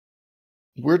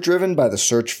We're driven by the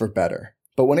search for better.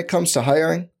 But when it comes to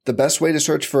hiring, the best way to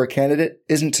search for a candidate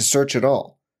isn't to search at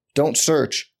all. Don't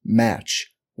search,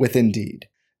 match with Indeed.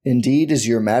 Indeed is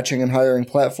your matching and hiring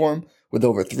platform with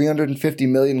over 350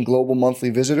 million global monthly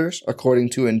visitors,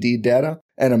 according to Indeed data,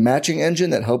 and a matching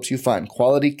engine that helps you find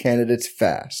quality candidates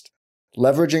fast.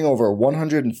 Leveraging over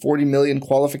 140 million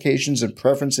qualifications and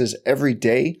preferences every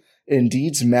day,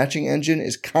 Indeed's matching engine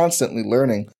is constantly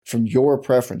learning from your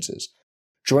preferences.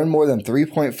 Join more than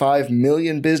 3.5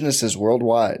 million businesses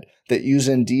worldwide that use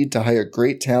Indeed to hire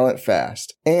great talent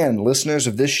fast. And listeners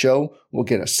of this show will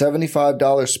get a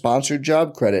 $75 sponsored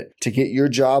job credit to get your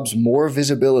jobs more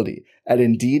visibility at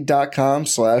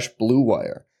Indeed.com/Blue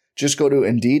Wire. Just go to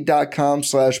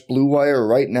Indeed.com/Blue Wire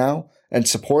right now and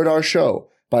support our show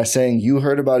by saying you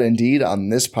heard about Indeed on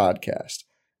this podcast.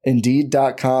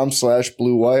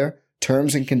 Indeed.com/Blue Wire.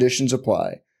 Terms and conditions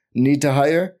apply. Need to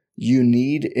hire? You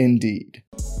need Indeed.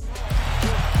 Davis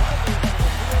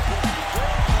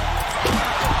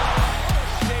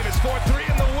 4-3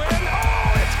 in the win.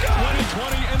 Oh, it's good.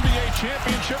 2020 NBA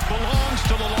championship belongs to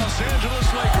the Los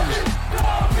Angeles Lakers.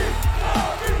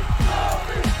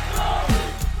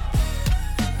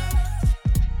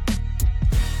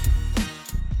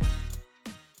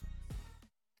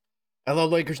 Hello,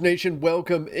 Lakers Nation.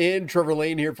 Welcome in. Trevor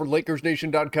Lane here for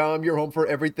LakersNation.com, your home for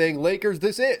everything Lakers.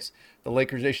 This is the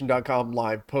LakersNation.com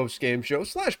live post-game show /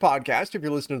 podcast. If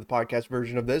you're listening to the podcast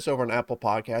version of this over on Apple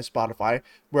Podcasts, Spotify,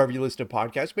 wherever you listen to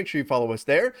podcasts, make sure you follow us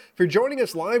there. If you're joining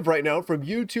us live right now from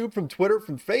YouTube, from Twitter,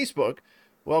 from Facebook,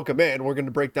 welcome in. We're going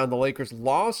to break down the Lakers'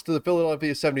 loss to the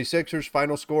Philadelphia 76ers.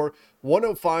 Final score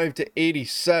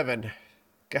 105-87.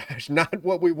 Gosh, not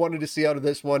what we wanted to see out of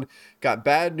this one. Got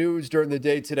bad news during the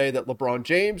day today that LeBron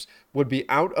James would be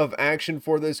out of action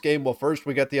for this game. Well, first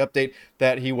we got the update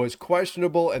that he was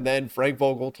questionable, and then Frank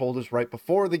Vogel told us right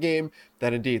before the game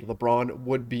that indeed LeBron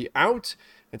would be out.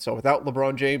 And so without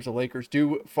LeBron James, the Lakers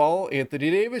do fall. Anthony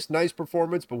Davis, nice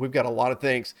performance, but we've got a lot of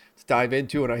things to dive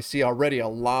into, and I see already a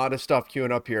lot of stuff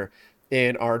queuing up here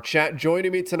in our chat.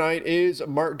 Joining me tonight is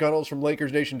Mark Gunnels from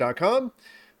LakersNation.com.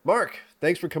 Mark,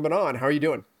 thanks for coming on. How are you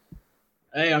doing?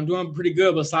 Hey, I'm doing pretty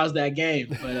good besides that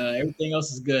game, but everything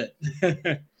else is good.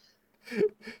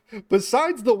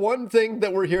 Besides the one thing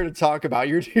that we're here to talk about,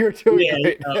 you're doing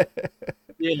great.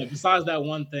 Yeah, besides that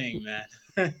one thing, man.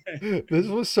 This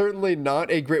was certainly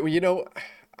not a great one.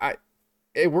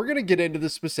 We're going to get into the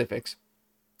specifics,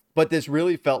 but this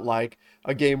really felt like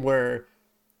a game where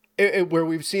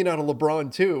we've seen out of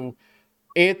LeBron too.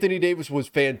 Anthony Davis was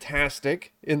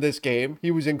fantastic in this game.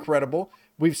 He was incredible.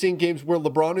 We've seen games where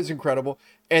LeBron is incredible,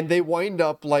 and they wind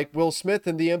up like Will Smith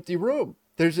in the empty room.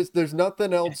 There's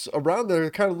nothing else around there.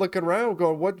 They're kind of looking around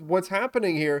going, what's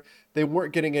happening here? They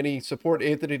weren't getting any support.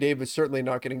 Anthony Davis certainly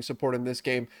not getting support in this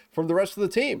game from the rest of the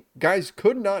team. Guys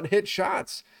could not hit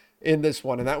shots in this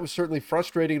one, and that was certainly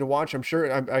frustrating to watch. I'm sure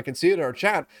I can see it in our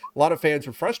chat. A lot of fans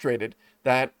were frustrated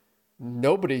that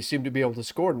nobody seemed to be able to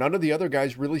score. None of the other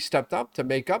guys really stepped up to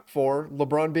make up for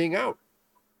LeBron being out.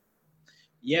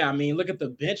 Yeah, I mean, look at the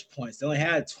bench points. They only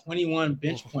had 21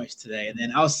 bench points today. And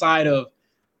then outside of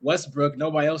Westbrook,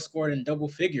 nobody else scored in double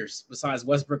figures besides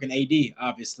Westbrook and AD,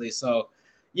 obviously. So,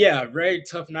 yeah, very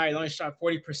tough night. They only shot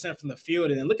 40% from the field.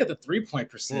 And then look at the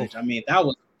three-point percentage. I mean, that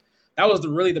was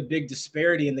really the big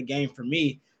disparity in the game for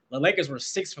me. The Lakers were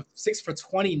 6 for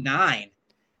 29,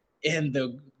 and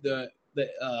the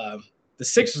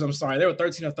Sixers, I'm sorry, they were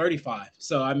 13 of 35.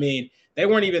 So, I mean, they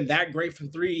weren't even that great from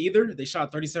three either. They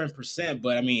shot 37%.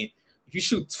 But, I mean, if you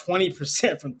shoot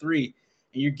 20% from three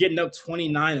and you're getting up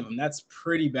 29 of them, that's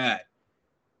pretty bad.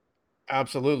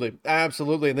 Absolutely.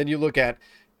 Absolutely. And then you look at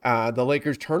the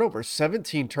Lakers' turnovers.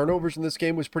 17 turnovers in this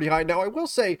game was pretty high. Now, I will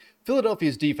say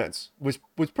Philadelphia's defense was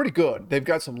pretty good. They've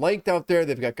got some length out there.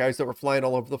 They've got guys that were flying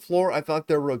all over the floor. I thought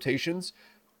their rotations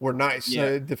were nice.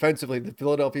 Yeah. Defensively, the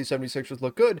Philadelphia 76ers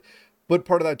look good. But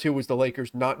part of that, too, was the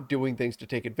Lakers not doing things to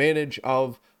take advantage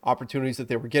of opportunities that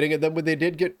they were getting. And then when they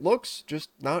did get looks, just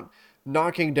not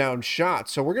knocking down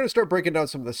shots. So we're going to start breaking down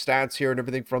some of the stats here and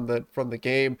everything from the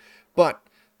game. But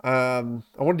I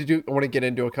want to get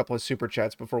into a couple of super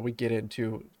chats before we get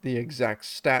into the exact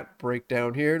stat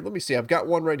breakdown here. Let me see. I've got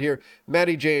one right here.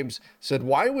 Matty James said,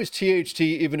 "Why was THT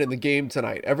even in the game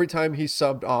tonight? Every time he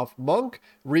subbed off Monk,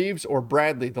 Reeves, or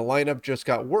Bradley, the lineup just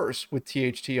got worse with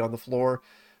THT on the floor.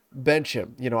 Bench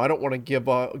him." I don't want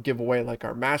to give away like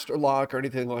our master lock or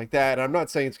anything like that. I'm not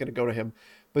saying it's going to go to him,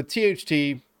 but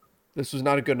THT, this was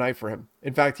not a good night for him.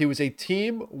 In fact, he was a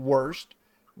team worst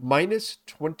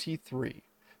 -23.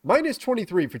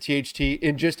 -23 for THT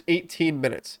in just 18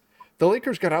 minutes. The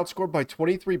Lakers got outscored by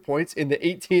 23 points in the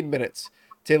 18 minutes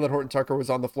Taylor Horton-Tucker was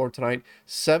on the floor tonight.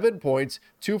 7 points,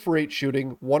 2 for 8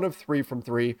 shooting, 1 of 3 from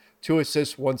 3, 2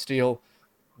 assists, 1 steal.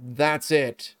 That's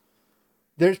it.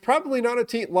 There's probably not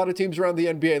a lot of teams around the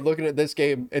NBA looking at this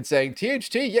game and saying,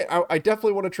 THT, yeah, I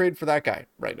definitely want to trade for that guy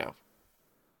right now.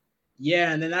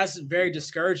 Yeah, and then that's very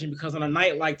discouraging because on a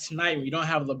night like tonight, when you don't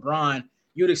have LeBron,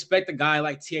 you'd expect a guy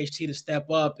like THT to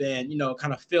step up and,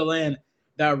 kind of fill in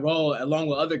that role along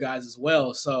with other guys as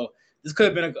well. So this could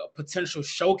have been a potential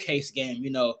showcase game,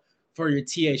 for your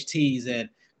THTs and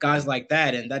guys like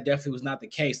that. And that definitely was not the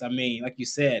case. I mean, like you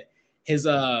said, his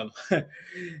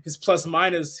his plus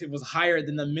minus was higher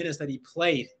than the minutes that he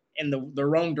played in the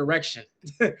wrong direction.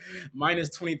 Minus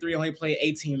 23, only played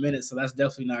 18 minutes. So that's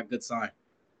definitely not a good sign.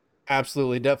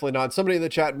 Absolutely, definitely not. Somebody in the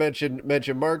chat mentioned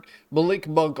Mark. Malik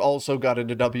Monk also got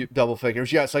into double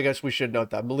figures. Yes, I guess we should note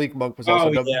that. Malik Monk was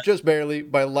also just barely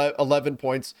by 11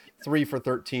 points, 3 for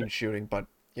 13 shooting. But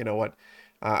you know what?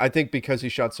 I think because he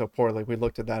shot so poorly, we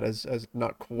looked at that as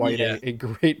not quite a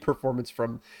great performance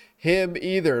from him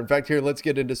either. In fact, here, let's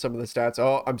get into some of the stats.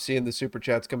 Oh, I'm seeing the super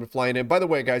chats coming flying in. By the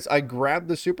way, guys, I grabbed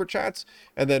the super chats,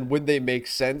 and then when they make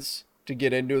sense to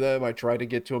get into them, I try to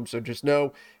get to them. So just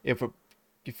know if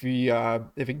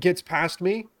it gets past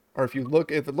me, or if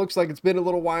it looks like it's been a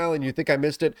little while and you think I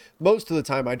missed it, most of the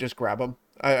time I just grab them.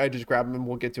 I just grab them, and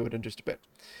we'll get to it in just a bit.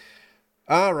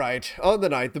 All right, on the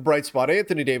night, the bright spot,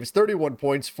 Anthony Davis, 31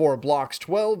 points, 4 blocks,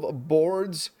 12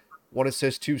 boards, 1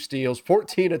 assist, 2 steals,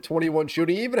 14 of 21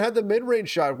 shooting. He even had the mid-range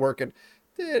shot working.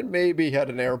 Then maybe had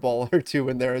an air ball or 2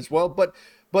 in there as well.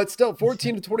 But still,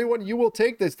 14 to 21, you will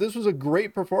take this. This was a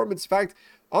great performance. In fact,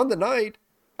 on the night,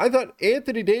 I thought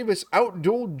Anthony Davis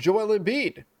outdueled Joel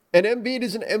Embiid. And Embiid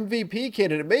is an MVP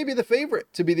candidate, maybe the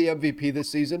favorite to be the MVP this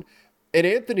season. And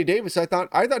Anthony Davis, I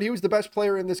thought he was the best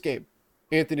player in this game.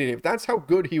 Anthony Davis, that's how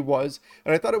good he was.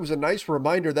 And I thought it was a nice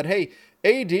reminder that, hey,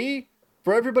 AD,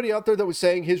 for everybody out there that was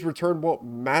saying his return won't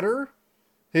matter,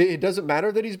 it doesn't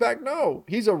matter that he's back. No,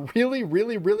 he's a really,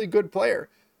 really, really good player.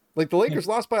 Like, the Lakers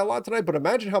lost by a lot tonight, but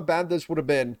imagine how bad this would have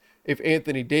been if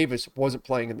Anthony Davis wasn't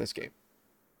playing in this game.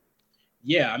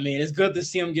 Yeah, I mean, it's good to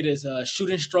see him get his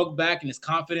shooting stroke back and his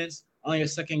confidence, only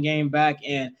his second game back.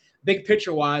 And big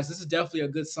picture-wise, this is definitely a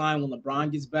good sign when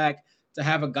LeBron gets back to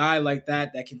have a guy like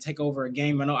that can take over a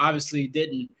game. I know obviously it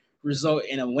didn't result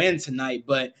in a win tonight,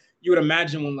 but you would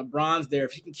imagine when LeBron's there,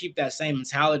 if he can keep that same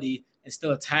mentality and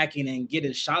still attacking and get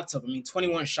his shots up. I mean,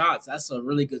 21 shots, that's a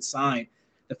really good sign.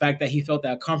 The fact that he felt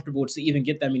that comfortable to even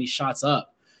get that many shots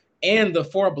up. And the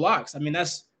 4 blocks. I mean,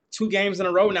 that's 2 games in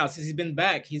a row now since he's been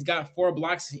back. He's got 4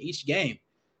 blocks in each game.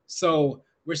 So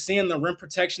we're seeing the rim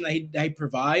protection that he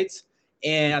provides.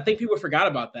 And I think people forgot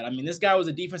about that. I mean, this guy was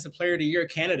a Defensive Player of the Year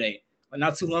candidate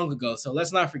not too long ago. So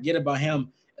let's not forget about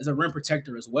him as a rim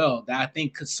protector as well, that I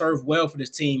think could serve well for this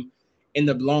team in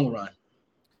the long run.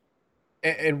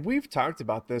 And we've talked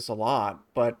about this a lot,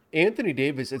 but Anthony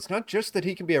Davis, it's not just that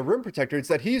he can be a rim protector, it's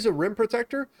that he's a rim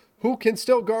protector who can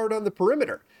still guard on the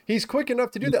perimeter. He's quick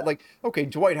enough to do that. Like, okay,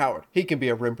 Dwight Howard, he can be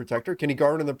a rim protector. Can he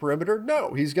guard on the perimeter?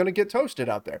 No, he's going to get toasted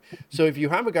out there. So if you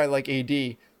have a guy like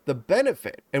AD, the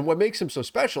benefit and what makes him so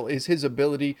special is his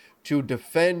ability to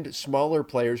defend smaller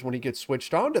players when he gets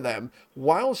switched onto them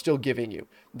while still giving you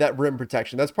that rim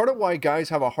protection. That's part of why guys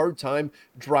have a hard time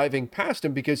driving past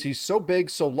him, because he's so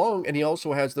big, so long, and he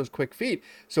also has those quick feet.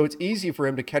 So it's easy for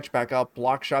him to catch back up,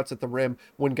 block shots at the rim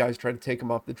when guys try to take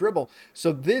him off the dribble.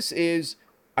 So this is,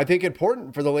 I think,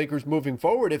 important for the Lakers moving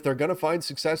forward. If they're going to find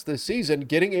success this season,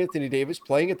 getting Anthony Davis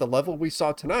playing at the level we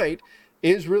saw tonight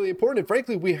is really important. And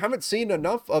frankly, we haven't seen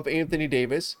enough of Anthony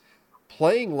Davis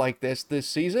playing like this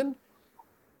season.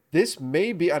 This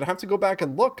may be, I'd have to go back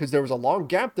and look because there was a long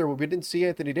gap there where we didn't see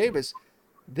Anthony Davis.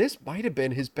 This might have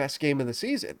been his best game of the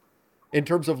season in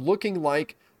terms of looking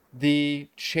like the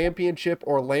championship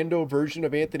Orlando version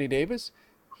of Anthony Davis.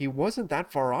 He wasn't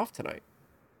that far off tonight.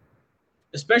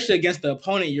 Especially against the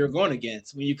opponent you're going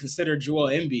against when you consider Joel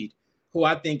Embiid, who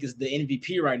I think is the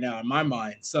MVP right now in my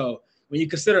mind. So when you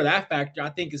consider that factor, I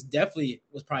think it's definitely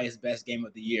was probably his best game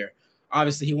of the year.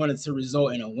 Obviously, he wanted to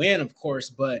result in a win, of course,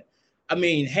 but I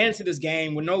mean, heading to this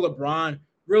game with no LeBron,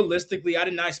 realistically, I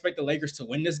did not expect the Lakers to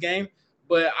win this game,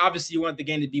 but obviously you want the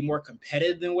game to be more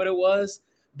competitive than what it was.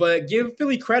 But give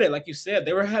Philly credit, like you said,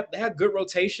 they had good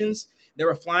rotations. They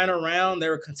were flying around. They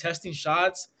were contesting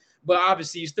shots. But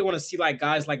obviously, you still want to see like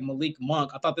guys like Malik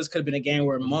Monk. I thought this could have been a game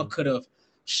where Monk could have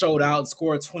showed out,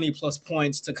 scored 20-plus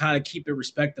points to kind of keep it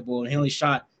respectable, and he only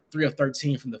shot 3 of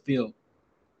 13 from the field.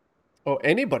 Oh,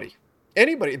 anybody.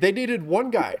 They needed one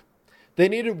guy. They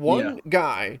needed one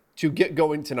guy to get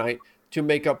going tonight to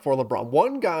make up for LeBron.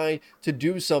 One guy to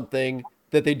do something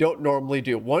that they don't normally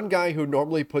do. One guy who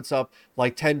normally puts up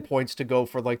like 10 points to go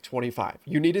for like 25.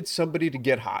 You needed somebody to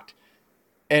get hot.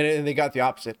 And they got the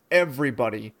opposite.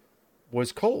 Everybody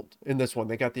was cold in this one.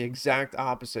 They got the exact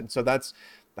opposite. So that's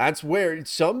where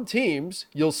some teams,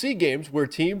 you'll see games where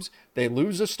teams, they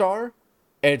lose a star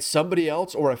and somebody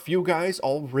else or a few guys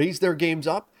all raise their games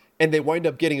up and they wind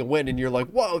up getting a win. And you're like,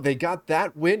 whoa, they got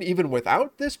that win even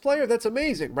without this player? That's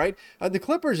amazing, right? The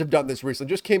Clippers have done this recently.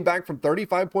 Just came back from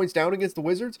 35 points down against the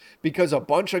Wizards because a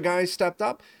bunch of guys stepped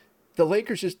up. The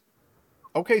Lakers just,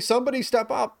 okay, somebody step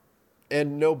up.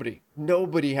 And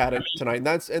nobody had it tonight.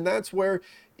 And that's where,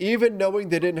 even knowing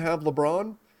they didn't have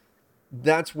LeBron,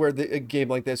 that's where a game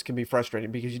like this can be frustrating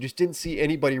because you just didn't see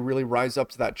anybody really rise up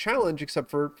to that challenge except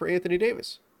for Anthony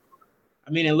Davis.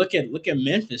 I mean, and look at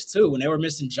Memphis too. When they were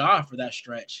missing Ja for that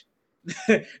stretch,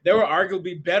 they were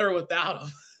arguably better without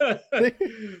him.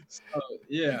 So,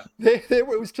 yeah, it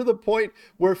was to the point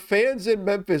where fans in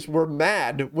Memphis were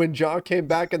mad when Ja came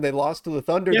back and they lost to the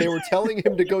Thunder. They were telling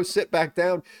him to go sit back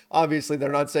down. Obviously,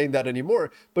 they're not saying that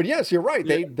anymore. But yes, you're right.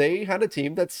 Yeah. They had a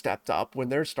team that stepped up when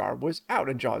their star was out,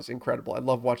 and Ja's incredible. I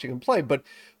love watching him play. But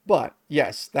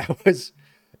yes, that was.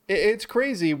 It's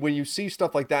crazy when you see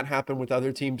stuff like that happen with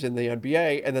other teams in the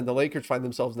NBA, and then the Lakers find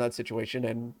themselves in that situation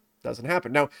and doesn't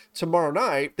happen. Now, tomorrow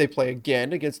night, they play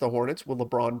again against the Hornets. Will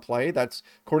LeBron play? That's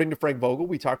according to Frank Vogel.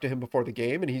 We talked to him before the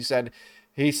game, and he said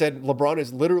LeBron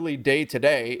is literally day to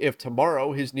day. If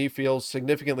tomorrow his knee feels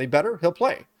significantly better, he'll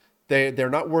play. They're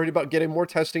not worried about getting more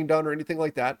testing done or anything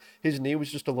like that. His knee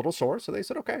was just a little sore, so they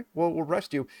said, okay, we'll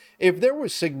rest you. If there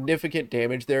was significant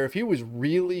damage there, if he was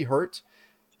really hurt,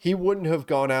 he wouldn't have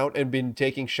gone out and been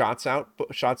taking shots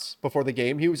before the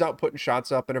game. He was out putting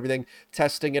shots up and everything,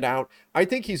 testing it out. I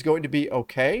think he's going to be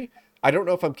okay. I don't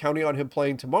know if I'm counting on him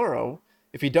playing tomorrow.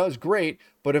 If he does, great.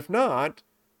 But if not,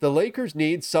 the Lakers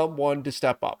need someone to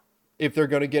step up if they're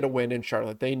going to get a win in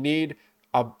Charlotte. They need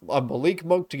a Malik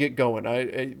Monk to get going.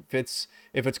 If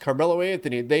it's Carmelo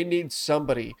Anthony, they need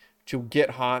somebody to get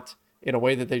hot in a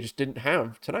way that they just didn't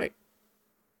have tonight.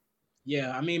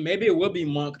 Yeah, I mean, maybe it will be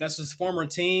Monk. That's his former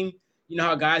team. You know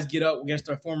how guys get up against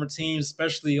their former teams,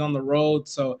 especially on the road.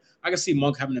 So I can see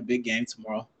Monk having a big game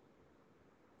tomorrow.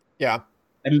 Yeah.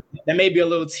 That may be a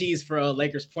little tease for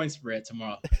Lakers point spread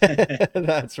tomorrow.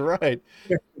 That's right.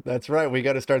 That's right. We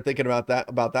got to start thinking about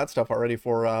that stuff already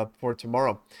for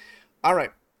tomorrow. All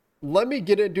right. Let me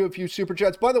get into a few super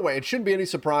chats. By the way, it shouldn't be any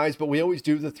surprise, but we always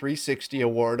do the 360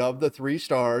 award of the 3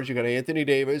 stars. You got Anthony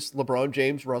Davis, LeBron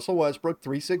James, Russell Westbrook,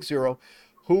 360.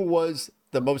 Who was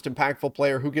the most impactful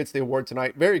player? Who gets the award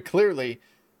tonight? Very clearly,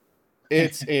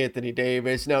 it's Anthony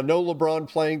Davis. Now, no LeBron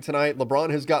playing tonight.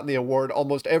 LeBron has gotten the award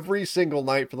almost every single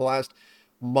night for the last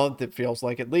month, it feels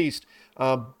like, at least.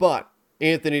 But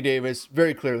Anthony Davis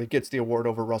very clearly gets the award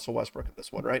over Russell Westbrook in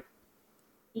this one, right?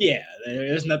 Yeah,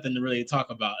 there's nothing to really talk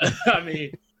about. I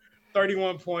mean,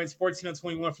 31 points, 14 of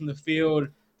 21 from the field.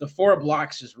 The 4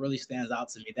 blocks just really stands out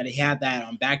to me that he had that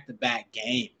on back-to-back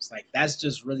games. Like, that's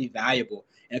just really valuable.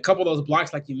 And a couple of those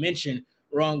blocks, like you mentioned,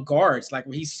 were on guards, like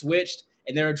where he switched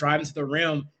and they were driving to the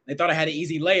rim. They thought I had an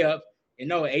easy layup. And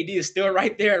no, AD is still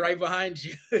right there, right behind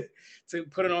you to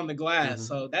put it on the glass. Mm-hmm.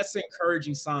 So that's an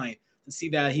encouraging sign to see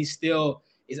that he still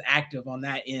is active on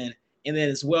that end. And then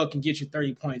as well can get you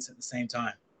 30 points at the same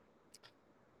time.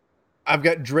 I've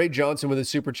got Dre Johnson with a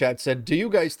super chat said, do you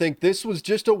guys think this was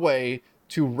just a way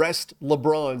to rest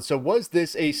LeBron? So was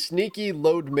this a sneaky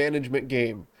load management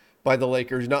game by the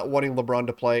Lakers, not wanting LeBron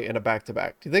to play in a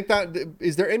back-to-back? Do you think that,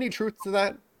 is there any truth to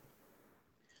that?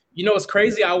 You know, it's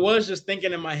crazy. I was just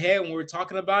thinking in my head when we were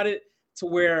talking about it to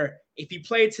where if he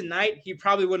played tonight, he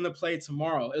probably wouldn't have played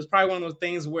tomorrow. It was probably one of those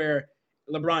things where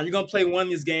LeBron, you're going to play one of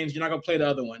these games. You're not going to play the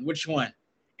other one. Which one?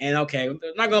 And okay,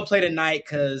 they're not going to play tonight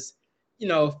because, you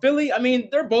know, Philly, I mean,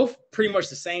 they're both pretty much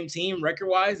the same team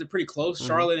record-wise. They're pretty close. Mm-hmm.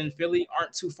 Charlotte and Philly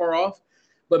aren't too far off.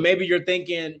 But maybe you're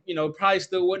thinking, you know, probably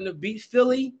still wouldn't have beat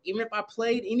Philly even if I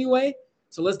played anyway.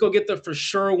 So let's go get the for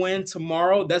sure win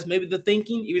tomorrow. That's maybe the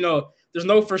thinking, even though there's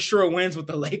no for sure wins with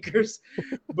the Lakers.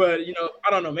 But, you know, I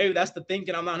don't know. Maybe that's the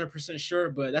thinking. I'm not 100% sure,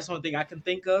 but that's one thing I can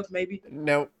think of maybe.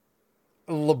 Now,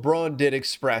 LeBron did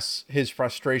express his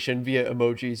frustration via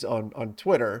emojis on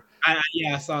Twitter. I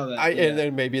saw that. And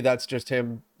then maybe that's just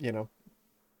him, you know,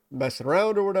 messing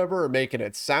around or whatever, or making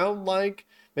it sound like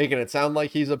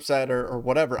he's upset or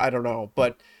whatever. I don't know.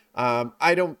 But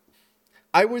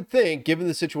I would think, given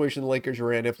the situation the Lakers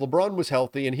are in, if LeBron was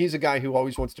healthy, and he's a guy who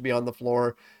always wants to be on the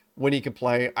floor when he can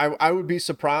play, I would be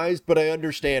surprised, but I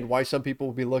understand why some people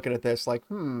would be looking at this like,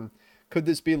 could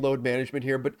this be load management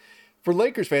here? But for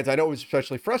Lakers fans, I know it was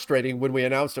especially frustrating when we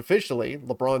announced officially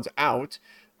LeBron's out.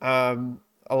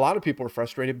 a lot of people were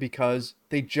frustrated because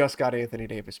they just got Anthony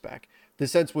Davis back. The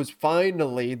sense was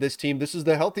finally this team, this is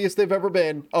the healthiest they've ever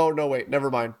been. Oh, no, wait, never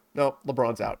mind. No,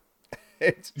 LeBron's out.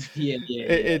 It's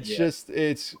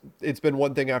it's been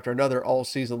one thing after another all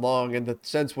season long, and the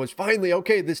sense was finally,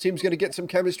 okay, this team's going to get some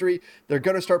chemistry. They're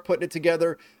going to start putting it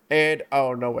together, and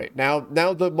oh no, wait, now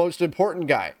the most important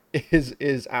guy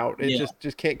is out. It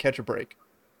just can't catch a break.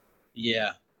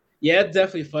 Yeah, it's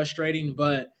definitely frustrating,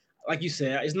 but like you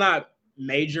said, it's not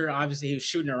major. Obviously, he was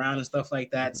shooting around and stuff like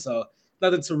that, so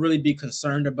nothing to really be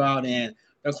concerned about. And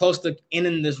they're close to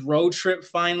ending this road trip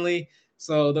finally.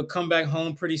 So they'll come back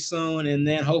home pretty soon, and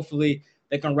then hopefully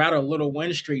they can rattle a little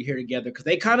win streak here together because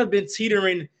they kind of been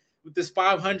teetering with this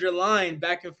 500 line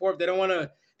back and forth. They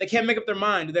can't make up their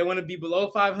mind. Do they want to be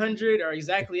below 500 or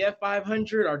exactly at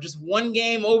 500 or just one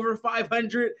game over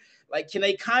 500? Like, can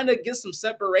they kind of get some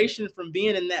separation from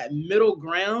being in that middle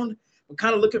ground? We're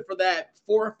kind of looking for that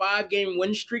 4 or 5 game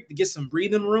win streak to get some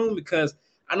breathing room because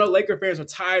I know Laker fans are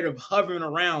tired of hovering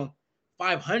around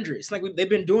 500. It's like they've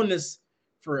been doing this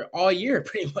for all year,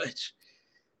 pretty much.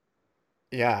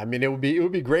 Yeah, I mean, it would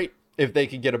be great if they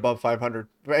could get above 500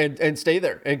 and stay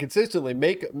there and consistently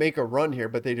make a run here.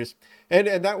 But they just and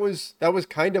that was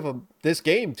kind of this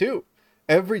game too.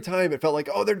 Every time it felt like,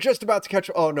 oh, they're just about to catch.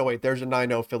 Oh no, wait, there's a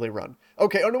 9-0 Philly run.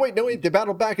 Okay, oh no, wait, they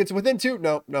battled back. It's within 2.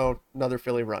 No, another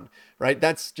Philly run. Right?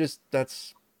 That's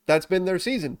been their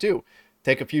season too.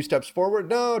 Take a few steps forward.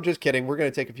 No, just kidding. We're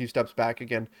going to take a few steps back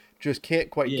again. Just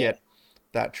can't quite get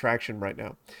that traction right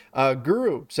now.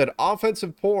 Guru said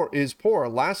offensive is poor.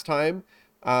 Last time,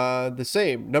 the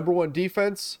same. Number 1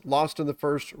 defense, lost in the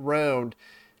first round.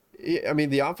 I mean,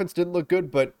 the offense didn't look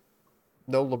good, but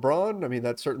no LeBron. I mean,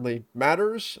 that certainly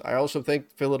matters. I also think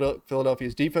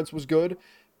Philadelphia's defense was good,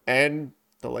 and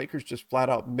the Lakers just flat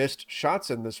out missed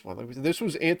shots in this one. This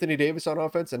was Anthony Davis on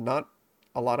offense and not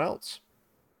a lot else.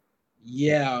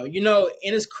 Yeah, and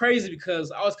it's crazy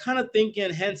because I was kind of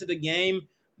thinking heading to the game,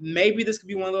 maybe this could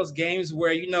be one of those games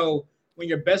where, when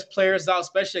your best player is out,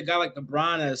 especially a guy like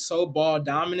LeBron that is so ball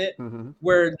dominant,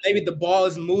 where maybe the ball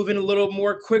is moving a little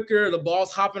more quicker, the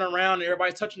ball's hopping around, and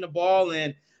everybody's touching the ball,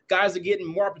 and guys are getting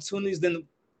more opportunities than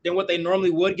what they normally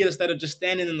would get instead of just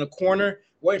standing in the corner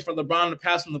waiting for LeBron to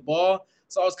pass them the ball.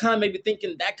 So I was kind of maybe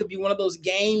thinking that could be one of those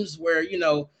games where,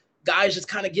 guys just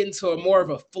kind of get into more of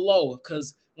a flow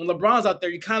because when LeBron's out there,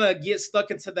 you kind of get stuck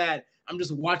into that I'm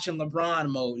just watching LeBron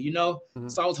mode,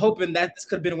 So I was hoping that this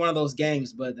could have been one of those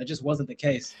games, but that just wasn't the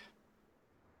case.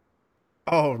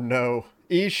 Oh, no.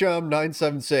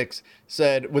 Isham976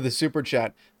 said with a super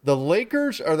chat, the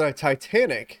Lakers are the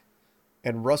Titanic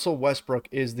and Russell Westbrook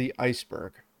is the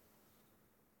iceberg.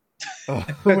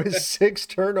 With 6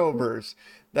 turnovers.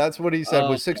 That's what he said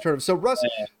with 6 turnovers.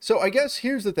 So I guess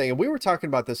here's the thing, and we were talking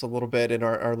about this a little bit in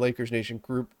our Lakers Nation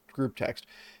group text.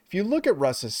 If you look at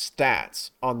Russ's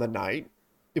stats on the night,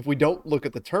 if we don't look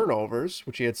at the turnovers,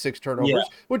 which he had 6 turnovers,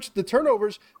 which the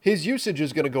turnovers, his usage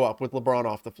is going to go up with LeBron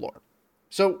off the floor.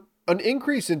 So an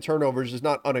increase in turnovers is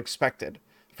not unexpected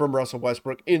from Russell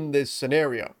Westbrook in this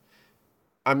scenario.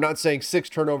 I'm not saying 6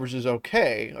 turnovers is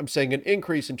okay. I'm saying an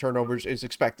increase in turnovers is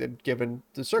expected given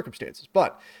the circumstances.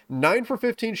 But 9 for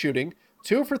 15 shooting,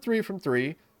 2 for 3 from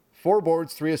 3, 4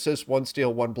 boards, 3 assists, 1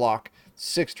 steal, 1 block,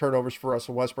 6 turnovers for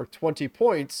Russell Westbrook, 20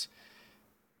 points.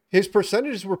 His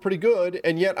percentages were pretty good,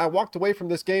 and yet I walked away from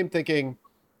this game thinking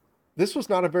this was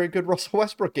not a very good Russell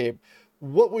Westbrook game.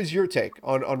 What was your take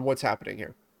on what's happening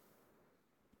here?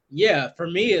 Yeah, for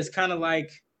me, it's kind of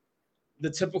like the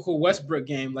typical Westbrook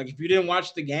game. Like if you didn't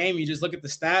watch the game, you just look at the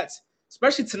stats,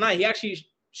 especially tonight. He actually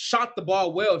shot the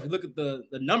ball well. If you look at the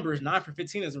numbers, 9 for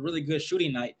 15 is a really good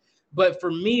shooting night. But for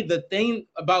me, the thing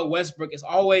about Westbrook is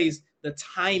always the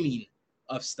timing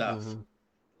of stuff.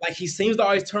 Like he seems to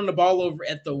always turn the ball over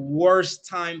at the worst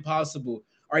time possible,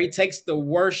 or he takes the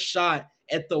worst shot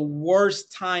at the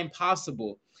worst time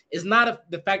possible. It's not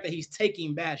the fact that he's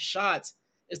taking bad shots.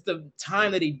 It's the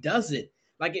time that he does it.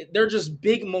 Like they're just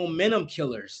big momentum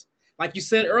killers. Like you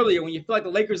said earlier, when you feel like the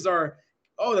Lakers they're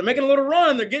making a little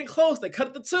run. They're getting close. They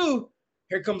cut the 2.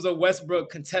 Here comes a Westbrook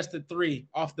contested 3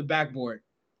 off the backboard.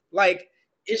 Like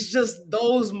it's just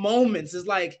those moments. It's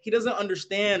like he doesn't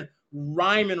understand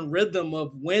rhyme and rhythm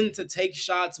of when to take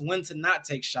shots, when to not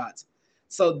take shots.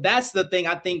 So that's the thing.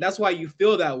 I think that's why you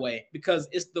feel that way, because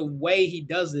it's the way he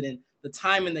does it and the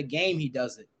time in the game he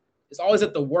does it. It's always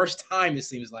at the worst time, it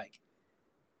seems like.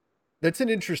 That's an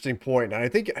interesting point. And I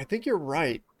think you're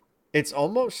right. It's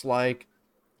almost like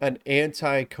an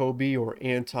anti-Kobe or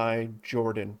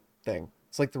anti-Jordan thing.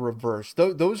 It's like the reverse.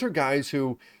 Those are guys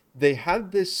who they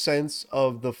have this sense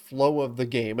of the flow of the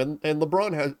game. And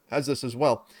LeBron has this as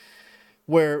well,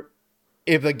 where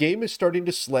if a game is starting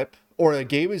to slip or a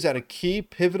game is at a key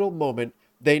pivotal moment,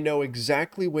 they know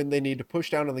exactly when they need to push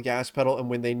down on the gas pedal and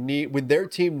when their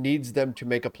team needs them to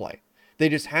make a play. They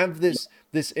just have this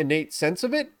innate sense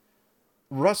of it.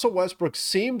 Russell Westbrook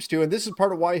seems to, and this is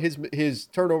part of why his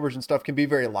turnovers and stuff can be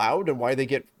very loud and why they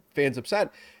get fans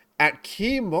upset. At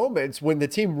key moments when the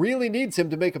team really needs him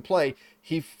to make a play,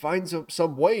 he finds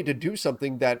some way to do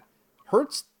something that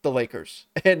hurts the Lakers.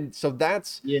 And so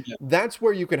that's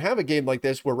where you can have a game like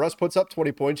this where Russ puts up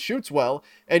 20 points, shoots well,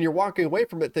 and you're walking away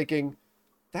from it thinking,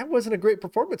 that wasn't a great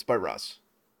performance by Russ.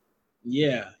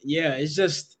 Yeah.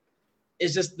 It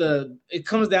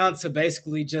comes down to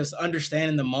basically just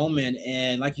understanding the moment.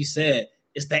 And like you said,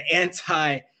 it's the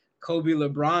anti-Kobe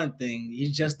LeBron thing.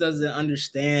 He just doesn't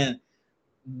understand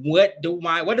what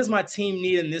does my team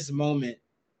need in this moment?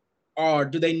 Or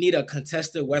do they need a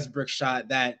contested Westbrook shot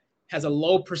that has a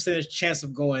low percentage chance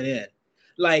of going in?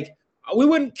 Like, we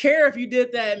wouldn't care if you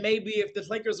did that. Maybe if the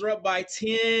Lakers are up by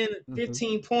 10,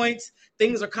 15 points,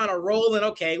 things are kind of rolling.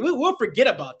 Okay, we'll forget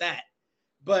about that.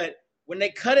 But when they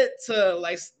cut it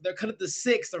to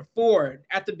 6 or 4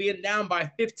 after being down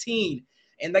by 15,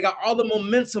 and they got all the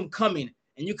momentum coming,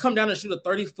 and you come down and shoot a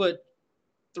 30-foot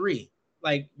three,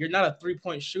 like, you're not a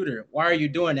 3-point shooter. Why are you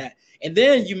doing that? And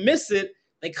then you miss it.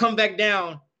 They come back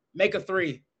down, make a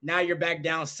 3. Now you're back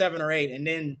down 7 or 8, and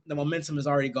then the momentum is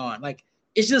already gone. Like,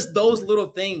 it's just those little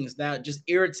things that just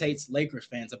irritates Lakers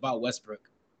fans about Westbrook.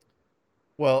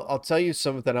 Well, I'll tell you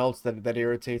something else that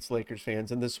irritates Lakers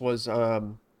fans, and this was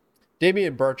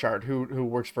Damian Burchard, who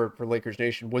works for Lakers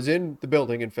Nation, was in the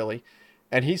building in Philly,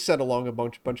 and he sent along a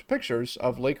bunch of pictures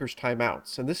of Lakers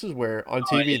timeouts. And this is where on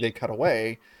TV they cut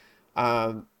away.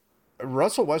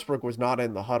 Russell Westbrook was not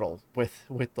in the huddle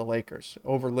with the Lakers,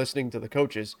 over listening to the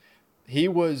coaches. He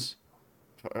was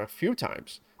a few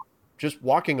times just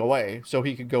walking away so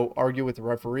he could go argue with the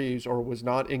referees, or was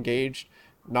not engaged,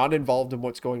 not involved in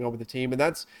what's going on with the team. And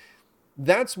that's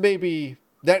maybe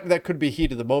that could be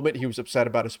heat of the moment. He was upset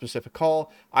about a specific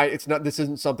call. This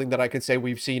isn't something that I can say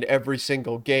we've seen every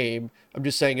single game. I'm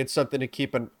just saying it's something to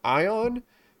keep an eye on,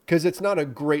 because it's not a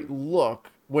great look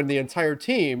when the entire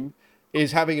team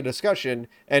is having a discussion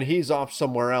and he's off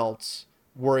somewhere else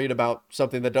worried about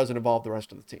something that doesn't involve the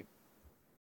rest of the team.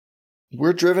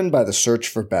 We're driven by the search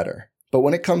for better. But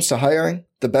when it comes to hiring,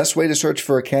 the best way to search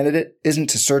for a candidate isn't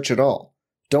to search at all.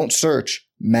 Don't search,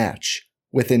 match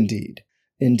with Indeed.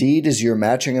 Indeed is your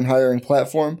matching and hiring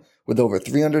platform with over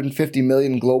 350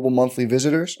 million global monthly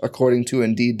visitors, according to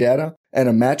Indeed data, and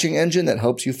a matching engine that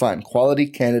helps you find quality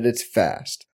candidates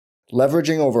fast.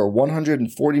 Leveraging over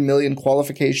 140 million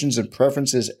qualifications and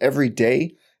preferences every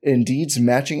day, Indeed's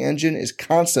matching engine is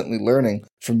constantly learning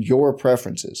from your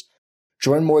preferences.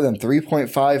 Join more than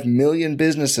 3.5 million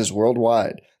businesses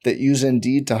worldwide that use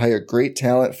Indeed to hire great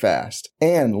talent fast.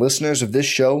 And listeners of this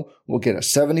show will get a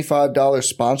 $75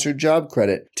 sponsored job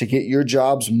credit to get your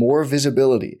jobs more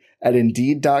visibility at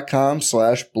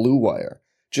Indeed.com/Blue Wire.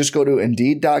 Just go to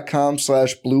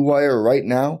Indeed.com/Blue Wire right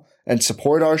now and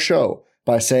support our show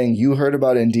by saying you heard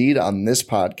about Indeed on this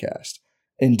podcast.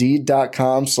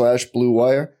 Indeed.com/Blue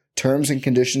Wire. Terms and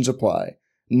conditions apply.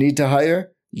 Need to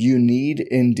hire? You need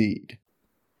Indeed.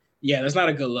 Yeah, that's not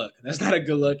a good look. That's not a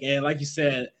good look. And like you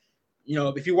said,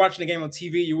 if you're watching the game on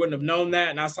TV, you wouldn't have known that.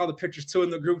 And I saw the pictures too in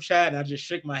the group chat, and I just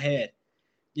shook my head,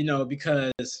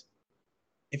 because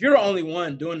if you're the only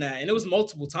one doing that, and it was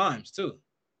multiple times too,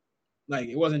 like,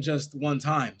 it wasn't just one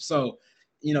time. So,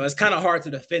 it's kind of hard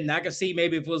to defend. I could see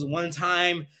maybe if it was one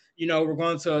time, we're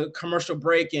going to a commercial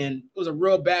break and it was a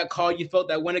real bad call, you felt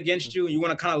that went against you, and you want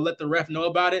to kind of let the ref know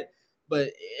about it. But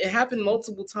it happened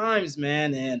multiple times,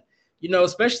 man. And,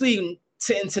 especially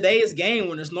in today's game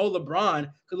when there's no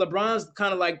LeBron, because LeBron's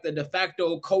kind of like the de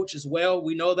facto coach as well.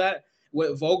 We know that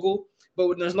with Vogel. But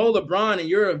when there's no LeBron and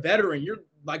you're a veteran, you're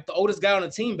like the oldest guy on the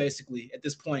team basically at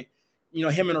this point,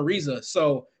 him and Ariza.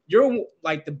 So you're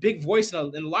like the big voice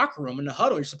in the locker room, in the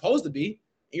huddle. You're supposed to be.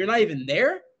 And you're not even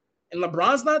there. And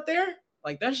LeBron's not there.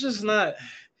 Like, that's not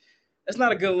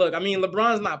a good look. I mean,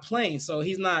 LeBron's not playing, so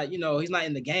he's not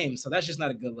in the game. So that's just not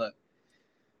a good look.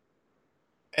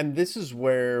 And this is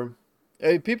where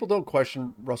people don't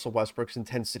question Russell Westbrook's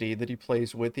intensity that he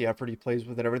plays with, the effort he plays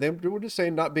with, and everything. We're just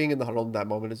saying not being in the huddle in that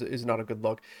moment is not a good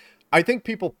look. I think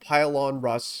people pile on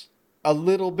Russ a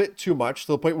little bit too much,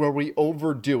 to the point where we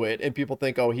overdo it and people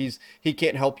think, oh, he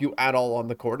can't help you at all on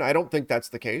the court. And I don't think that's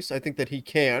the case. I think that he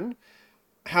can.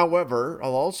 However,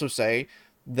 I'll also say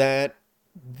that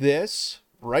this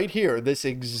right here, this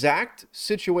exact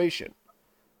situation,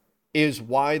 is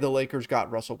why the Lakers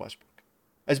got Russell Westbrook.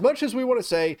 As much as we want to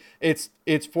say it's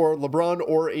for LeBron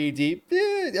or AD,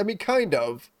 I mean, kind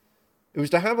of. It was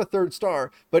to have a third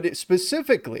star, but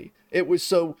specifically, it was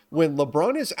so when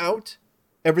LeBron is out,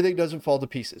 everything doesn't fall to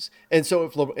pieces. And so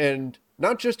and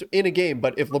not just in a game,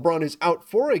 but if LeBron is out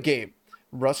for a game,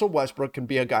 Russell Westbrook can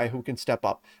be a guy who can step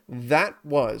up. That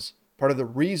was part of the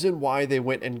reason why they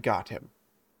went and got him.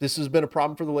 This has been a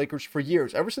problem for the Lakers for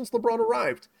years. Ever since LeBron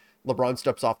arrived, LeBron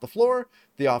steps off the floor,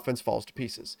 the offense falls to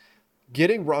pieces.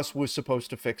 Getting Russ was supposed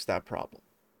to fix that problem.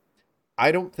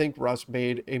 I don't think Russ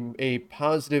made a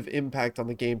positive impact on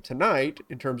the game tonight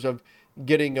in terms of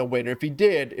getting a win. Or if he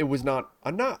did, it was not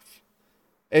enough.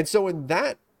 And so in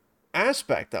that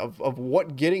aspect of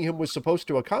what getting him was supposed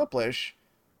to accomplish,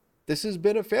 this has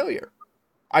been a failure.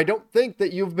 I don't think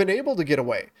that you've been able to get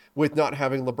away with not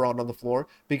having LeBron on the floor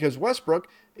because Westbrook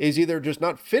is either just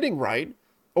not fitting right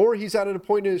or he's at a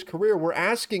point in his career where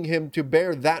asking him to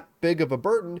bear that big of a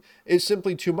burden is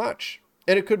simply too much.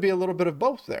 And it could be a little bit of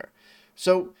both there.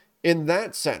 So in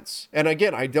that sense, and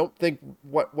again, I don't think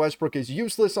Westbrook is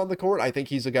useless on the court. I think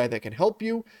he's a guy that can help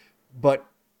you, but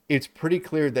it's pretty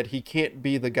clear that he can't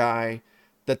be the guy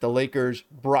that the Lakers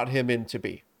brought him in to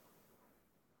be.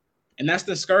 And that's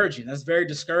discouraging. That's very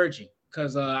discouraging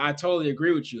because I totally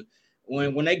agree with you.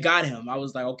 When they got him, I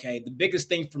was like, okay, the biggest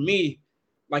thing for me,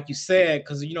 like you said,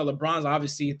 because, LeBron's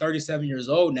obviously 37 years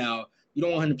old now. You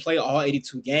don't want him to play all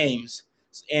 82 games.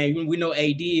 And we know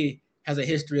AD has a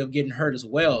history of getting hurt as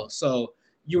well. So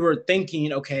you were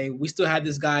thinking, okay, we still have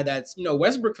this guy that's,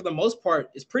 Westbrook for the most part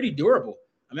is pretty durable.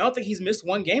 I mean, I don't think he's missed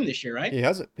one game this year, right? He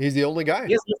hasn't. He's the only guy.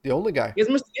 The only guy. He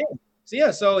hasn't missed a game.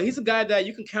 So he's a guy that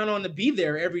you can count on to be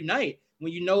there every night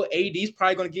when AD's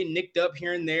probably going to get nicked up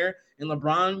here and there. And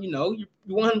LeBron, you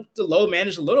want him to load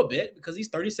manage a little bit because he's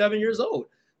 37 years old.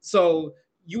 So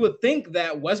you would think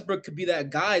that Westbrook could be that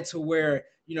guy to where,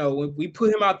 when we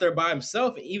put him out there by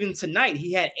himself, and even tonight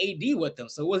he had AD with him.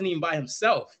 So it wasn't even by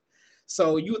himself.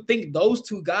 So you would think those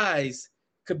two guys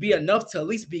could be enough to at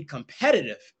least be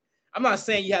competitive. I'm not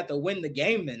saying you have to win the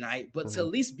game tonight, but to at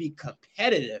least be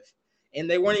competitive. And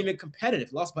they weren't even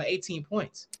competitive, lost by 18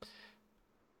 points.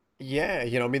 Yeah,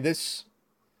 the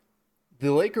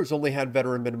Lakers only had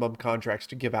veteran minimum contracts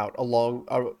to give out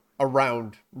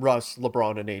around Russ,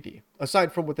 LeBron, and AD,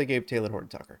 aside from what they gave Taylor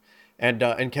Horton-Tucker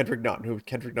and Kendrick Nunn, who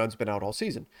Kendrick Nunn's been out all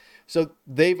season. So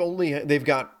they've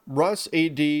got Russ,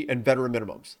 AD, and veteran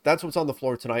minimums. That's what's on the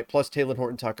floor tonight, plus Taylor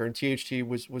Horton-Tucker, and THT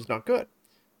was not good.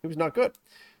 He was not good.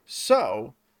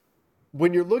 So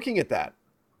when you're looking at that,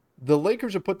 the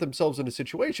Lakers have put themselves in a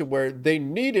situation where they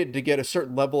needed to get a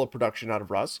certain level of production out of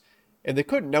Russ, and they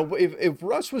couldn't. Now, if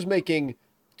Russ was making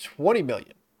 $20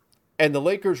 million, and the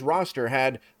Lakers roster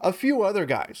had a few other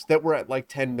guys that were at like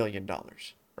 $10 million,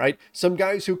 right? Some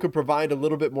guys who could provide a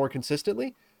little bit more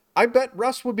consistently, I bet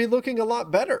Russ would be looking a lot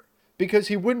better because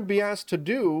he wouldn't be asked to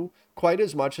do quite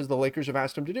as much as the Lakers have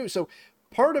asked him to do. So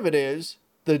part of it is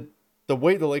the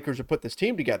way the Lakers have put this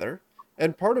team together,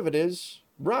 and part of it is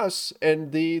Russ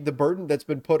and the burden that's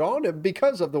been put on him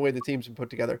because of the way the team's been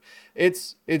put together.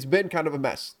 It's been kind of a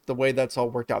mess the way that's all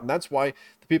worked out. And that's why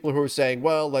the people who are saying,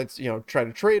 well, let's, try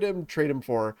to trade him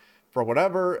for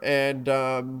whatever. And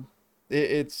I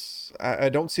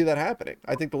don't see that happening.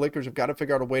 I think the Lakers have got to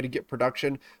figure out a way to get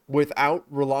production without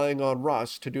relying on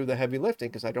Russ to do the heavy lifting.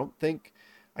 Because I don't think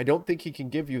he can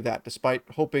give you that, despite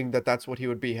hoping that that's what he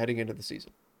would be heading into the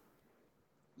season.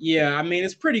 Yeah, I mean,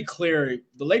 it's pretty clear.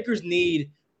 The Lakers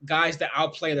need guys to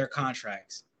outplay their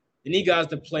contracts. They need guys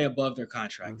to play above their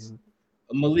contracts.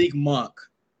 Malik Monk,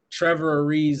 Trevor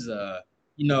Ariza,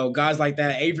 guys like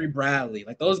that, Avery Bradley.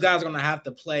 Like, those guys are going to have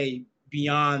to play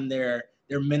beyond their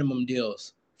minimum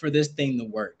deals for this thing to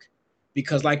work.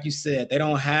 Because, like you said, they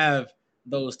don't have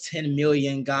those 10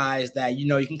 million guys that,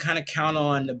 you can kind of count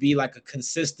on to be like a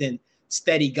consistent,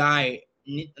 steady guy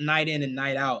night in and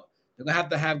night out. They're going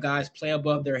to have guys play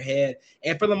above their head.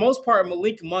 And for the most part,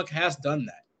 Malik Monk has done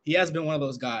that. He has been one of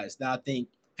those guys that I think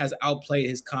has outplayed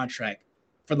his contract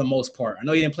for the most part. I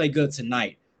know he didn't play good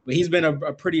tonight, but he's been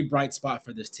a pretty bright spot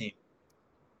for this team.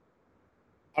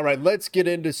 All right, let's get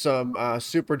into some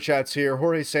super chats here.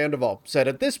 Jorge Sandoval said,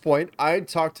 at this point, I'd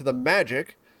talk to the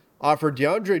Magic, offer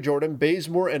DeAndre Jordan,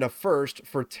 Bazemore, and a first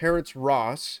for Terrence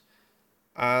Ross.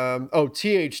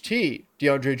 THT,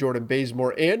 DeAndre Jordan,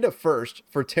 Bazemore, and a first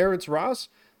for Terrence Ross.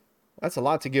 That's a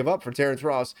lot to give up for Terrence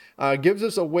Ross. Gives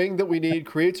us a wing that we need,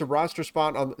 creates a roster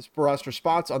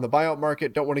spots on the buyout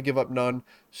market. Don't want to give up none.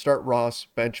 Start Ross,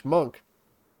 bench Monk.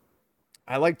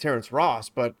 I like Terrence Ross,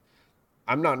 but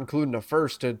I'm not including a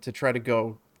first to try to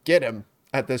go get him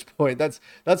at this point. That's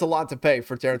a lot to pay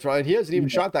for Terrence Ross. And he hasn't even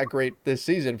shot that great this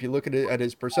season if you look at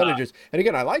his percentages. And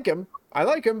again, I like him,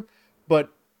 but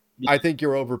I think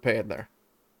you're overpaying there.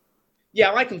 Yeah,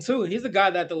 I like him too. He's a guy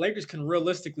that the Lakers can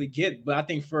realistically get, but I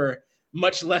think for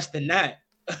much less than that.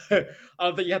 I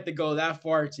don't think you have to go that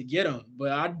far to get him.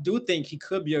 But I do think he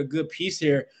could be a good piece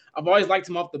here. I've always liked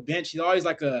him off the bench. He's always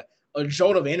like a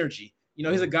jolt of energy.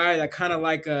 He's a guy that kind of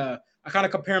like I kind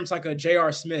of compare him to like a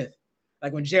J.R. Smith.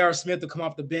 Like when J.R. Smith will come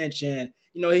off the bench and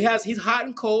he's hot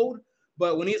and cold,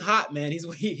 but when he's hot, man,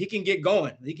 he can get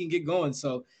going. He can get going.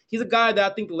 So he's a guy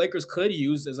that I think the Lakers could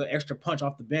use as an extra punch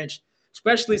off the bench,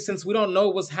 especially since we don't know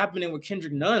what's happening with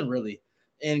Kendrick Nunn, really.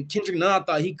 And Kendrick Nunn, I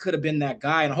thought he could have been that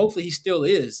guy, and hopefully he still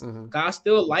is. Mm-hmm. I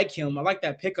still like him. I like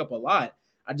that pickup a lot.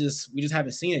 We just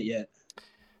haven't seen it yet.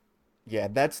 Yeah,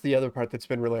 that's the other part that's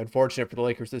been really unfortunate for the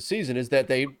Lakers this season is that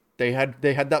they had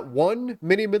that one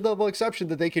mid-level exception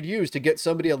that they could use to get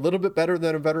somebody a little bit better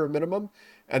than a veteran minimum,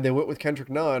 and they went with Kendrick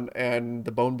Nunn, and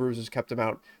the bone bruises kept him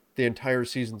out the entire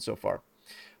season so far.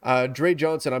 Dre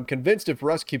Johnson, I'm convinced if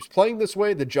Russ keeps playing this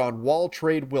way, the John Wall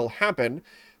trade will happen.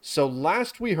 So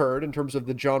last we heard in terms of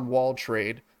the John Wall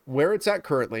trade, where it's at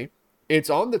currently,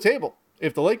 it's on the table.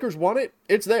 If the Lakers want it,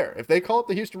 it's there. If they call up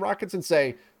the Houston Rockets and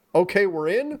say, okay, we're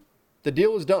in, the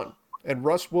deal is done. And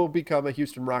Russ will become a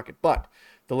Houston Rocket. But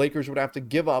the Lakers would have to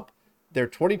give up their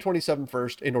 2027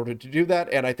 first in order to do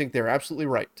that. And I think they're absolutely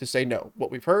right to say no. What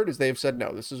we've heard is they have said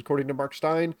no. This is according to Mark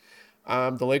Stein.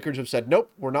 The Lakers have said,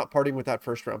 nope, we're not parting with that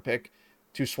first round pick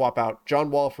to swap out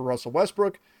John Wall for Russell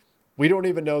Westbrook. We don't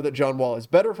even know that John Wall is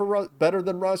better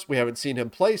than Russ. We haven't seen him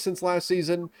play since last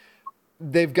season.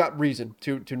 They've got reason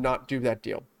to not do that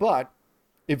deal. But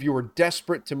if you were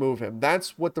desperate to move him,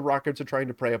 that's what the Rockets are trying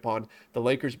to prey upon. The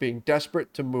Lakers being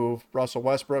desperate to move Russell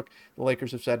Westbrook. The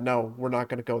Lakers have said, no, we're not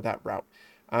going to go that route.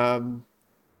 I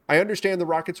understand the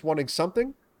Rockets wanting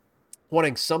something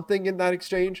in that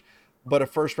exchange, but a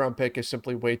first round pick is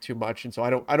simply way too much. And so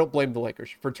I don't blame the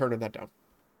Lakers for turning that down.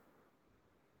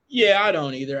 Yeah, I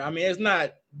don't either. I mean, it's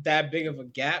not that big of a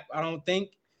gap, I don't think,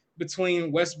 between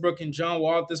Westbrook and John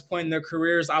Wall at this point in their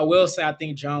careers. I will say I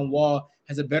think John Wall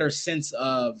has a better sense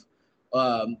of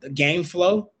the game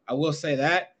flow. I will say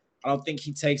that. I don't think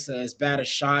he takes as bad as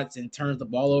shots and turns the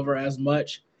ball over as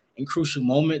much in crucial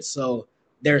moments. So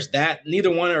there's that.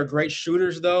 Neither one are great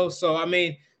shooters, though. So, I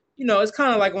mean, it's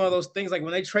kind of like one of those things like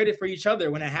when they traded for each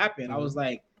other when it happened. I was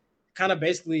like kind of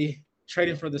basically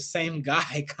trading for the same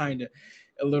guy kind of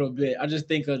a little bit. I just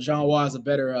think John Wall has a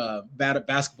better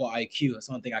basketball IQ. That's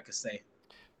one thing I could say.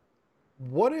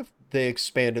 What if they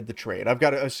expanded the trade? I've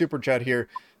got a super chat here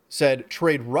said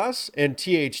trade Russ and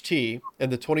THT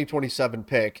and the 2027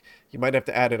 pick. You might have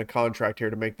to add in a contract here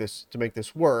to make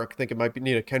this work. I think it might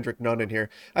need a Kendrick Nunn in here.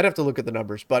 I'd have to look at the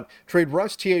numbers, but trade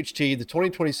Russ, THT, the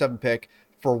 2027 pick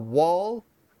for Wall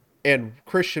and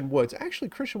Christian Woods. Actually,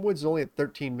 Christian Woods is only at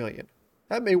 13 million.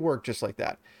 That may work just like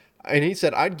that. And he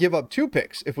said, I'd give up 2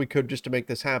 picks if we could just to make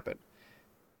this happen.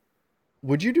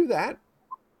 Would you do that?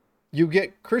 You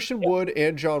get Christian Wood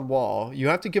and John Wall. You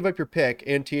have to give up your pick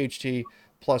and THT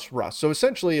plus Russ. So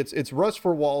essentially, it's Russ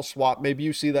for Wall swap. Maybe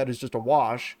you see that as just a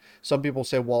wash. Some people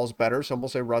say Wall's better. Some will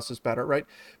say Russ is better, right?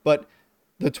 But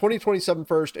the 2027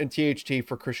 first and THT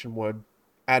for Christian Wood,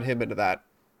 add him into that.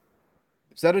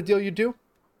 Is that a deal you do?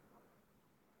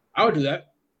 I would do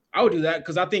that.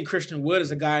 Because I think Christian Wood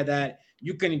is a guy that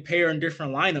you can pair in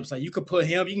different lineups. Like you could put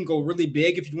him, you can go really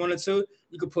big if you wanted to.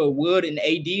 You could put Wood and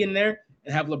AD in there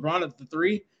and have LeBron at the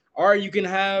 3. Or you can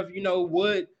have,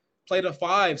 Wood play the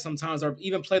 5 sometimes or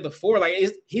even play the 4. Like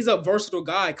he's a versatile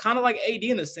guy, kind of like AD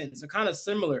in a sense. They're kind of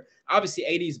similar. Obviously,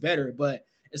 AD is better, but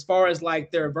as far as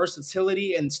like their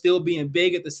versatility and still being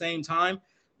big at the same time,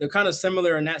 they're kind of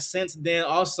similar in that sense. Then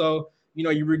also,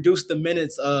 you reduce the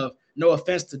minutes of, no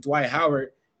offense to Dwight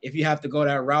Howard, if you have to go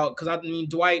that route. Because, I mean,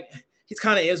 Dwight, he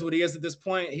kind of is what he is at this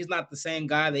point. He's not the same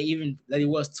guy that he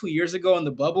was 2 years ago in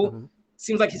the bubble. Mm-hmm.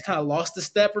 Seems like he's kind of lost a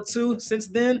step or two since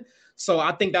then. So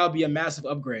I think that would be a massive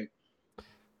upgrade.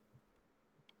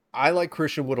 I like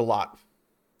Christian Wood a lot.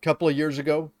 A couple of years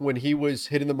ago when he was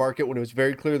hitting the market, when it was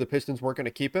very clear the Pistons weren't going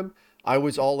to keep him, I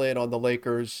was all in on the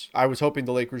Lakers. I was hoping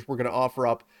the Lakers were going to offer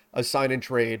up a sign and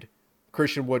trade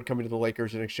Christian Wood coming to the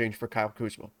Lakers in exchange for Kyle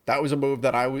Kuzma. That was a move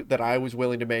that I was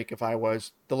willing to make if I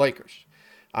was the Lakers.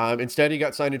 Instead, he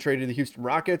got signed and traded to the Houston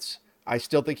Rockets. I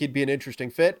still think he'd be an interesting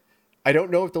fit. I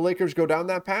don't know if the Lakers go down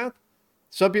that path.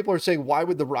 Some people are saying, why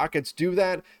would the Rockets do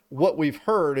that? What we've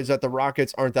heard is that the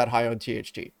Rockets aren't that high on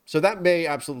THT. So that may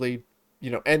absolutely,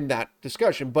 end that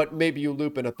discussion. But maybe you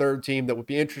loop in a third team that would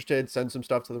be interested, send some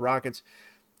stuff to the Rockets.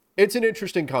 It's an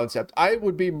interesting concept. I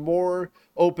would be more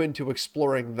open to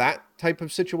exploring that type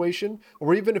of situation,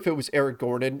 or even if it was Eric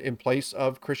Gordon in place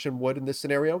of Christian Wood in this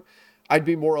scenario, I'd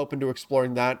be more open to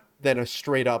exploring that than a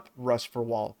straight up Russ for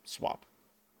Wall swap.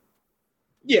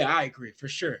 Yeah, I agree for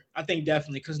sure. I think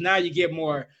definitely because now you get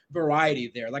more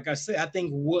variety there. Like I said, I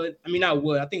think not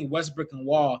Wood. I think Westbrook and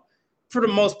Wall, for the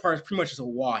most part, pretty much is a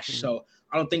wash. Mhm. So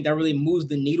I don't think that really moves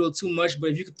the needle too much.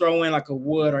 But if you could throw in like a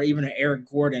Wood or even an Eric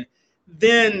Gordon,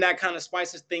 then that kind of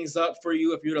spices things up for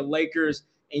you. If you're the Lakers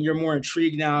and you're more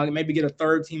intrigued now, maybe get a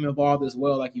third team involved as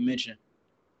well, like you mentioned.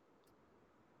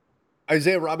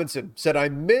 Isaiah Robinson said, I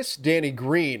miss Danny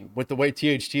Green with the way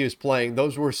THT is playing.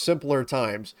 Those were simpler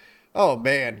times. Oh,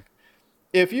 man.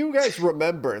 If you guys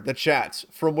remember the chats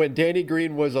from when Danny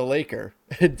Green was a Laker,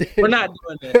 We're not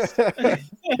doing this.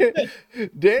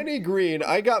 Danny Green,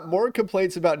 I got more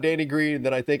complaints about Danny Green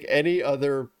than I think any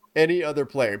other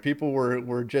player. People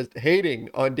were just hating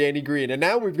on Danny Green. And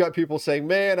now we've got people saying,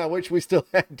 man, I wish we still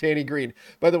had Danny Green.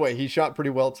 By the way, he shot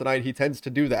pretty well tonight. He tends to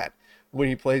do that when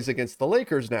he plays against the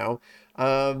Lakers now.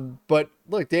 But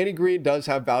look, Danny Green does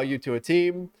have value to a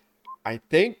team. I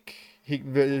think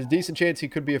there's a decent chance he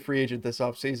could be a free agent this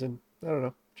offseason. I don't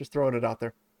know. Just throwing it out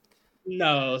there.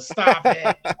 No, stop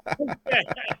it.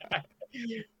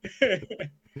 You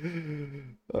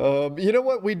know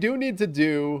what? We do need to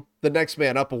do the Next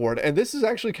Man Up award. And this is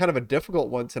actually kind of a difficult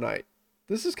one tonight.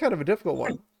 This is kind of a difficult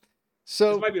one.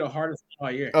 So This might be the hardest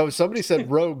all year. Oh, somebody said,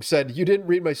 Rogue said, you didn't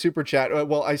read my super chat.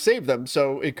 Well, I saved them,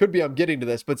 so it could be I'm getting to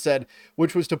this, but said,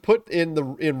 which was to put in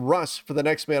Russ for the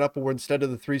Next Man Up award instead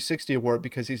of the 360 award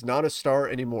because he's not a star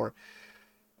anymore,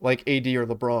 like AD or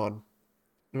LeBron.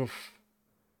 Oof.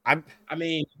 I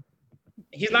mean,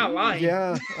 he's not lying.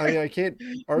 Yeah, I can't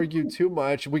argue too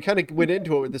much. We kind of went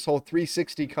into it with this whole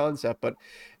 360 concept, but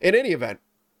in any event,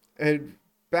 and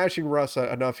bashing Russ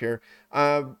enough here.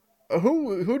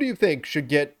 Who do you think should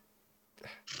get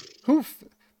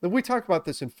we talk about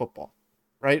this in football,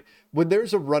 right? When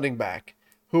there's a running back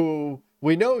who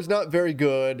we know is not very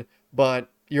good,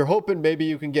 but you're hoping maybe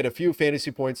you can get a few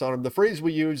fantasy points on him. The phrase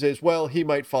we use is, well, he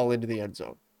might fall into the end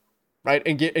zone, right?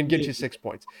 And get you 6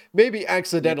 points. Maybe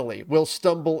accidentally will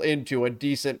stumble into a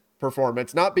decent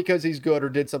performance, not because he's good or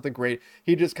did something great.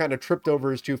 He just kind of tripped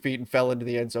over his 2 feet and fell into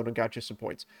the end zone and got you some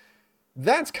points.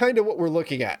 That's kind of what we're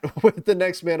looking at with the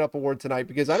Next Man Up award tonight,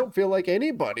 because I don't feel like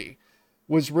anybody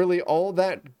was really all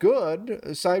that good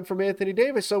aside from Anthony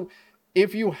Davis. So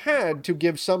if you had to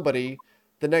give somebody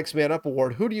the Next Man Up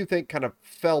award, who do you think kind of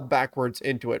fell backwards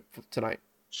into it tonight?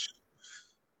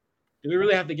 Do we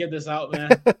really have to get this out, man?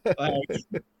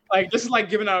 like this is like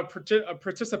giving out a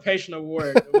participation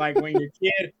award. Like when your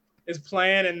kid is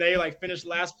playing and they like finish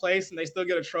last place and they still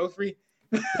get a trophy.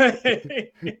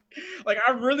 Like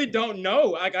I really don't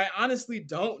know. Like I honestly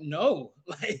don't know.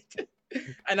 Like,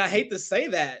 and I hate to say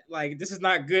that. Like this is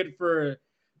not good for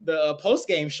the post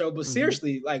game show. But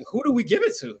seriously, like who do we give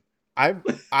it to?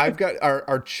 I've got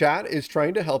our chat is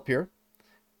trying to help here,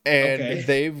 and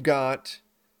they've got.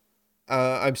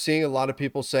 I'm seeing a lot of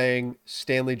people saying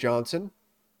Stanley Johnson.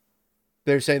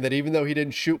 They're saying that even though he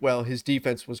didn't shoot well, his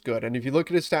defense was good. And if you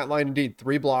look at his stat line, indeed,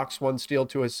 3 blocks, 1 steal,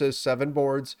 2 assists, 7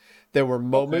 boards. There were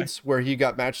moments where he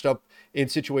got matched up in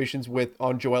situations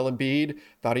on Joel Embiid.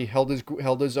 Thought he held his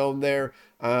own there.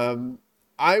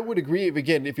 I would agree.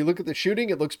 Again, if you look at the shooting,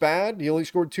 it looks bad. He only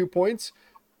scored 2 points.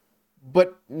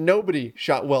 But nobody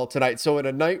shot well tonight. So in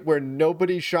a night where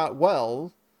nobody shot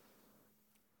well,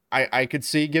 I could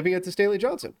see giving it to Stanley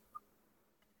Johnson.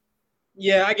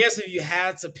 Yeah, I guess if you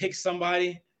had to pick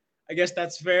somebody, I guess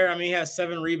that's fair. I mean, he has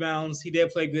 7 rebounds. He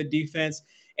did play good defense.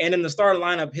 And in the starting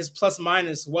lineup, his plus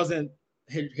minus wasn't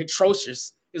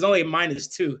atrocious. It was only a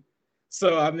 -2.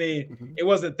 So, I mean, it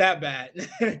wasn't that bad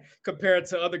compared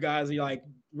to other guys. Like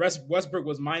Westbrook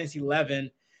was -11.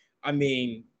 I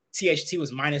mean, THT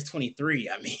was -23.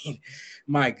 I mean,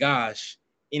 my gosh.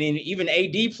 And then even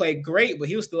AD played great, but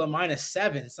he was still a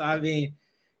 -7. So, I mean,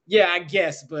 yeah, I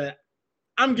guess. But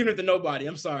I'm giving it to nobody.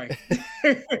 I'm sorry.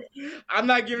 I'm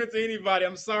not giving it to anybody.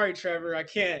 I'm sorry, Trevor. I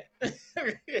can't.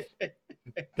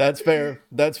 That's fair.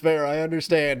 That's fair. I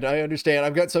understand.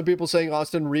 I've got some people saying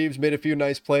Austin Reeves made a few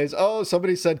nice plays. Oh,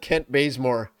 somebody said Kent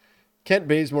Bazemore. Kent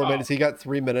Bazemore minutes. He got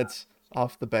 3 minutes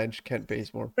off the bench. Kent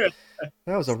Bazemore.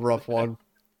 That was a rough one.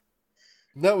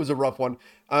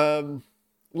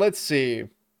 Let's see.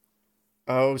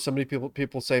 Oh, so many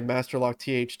people say Masterlock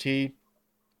THT.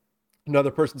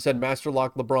 Another person said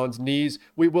Masterlock LeBron's knees.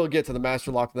 We will get to the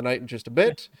Masterlock of the night in just a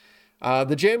bit.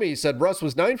 The Jammy said Russ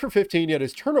was 9 for 15, yet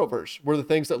his turnovers were the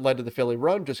things that led to the Philly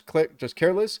run. Just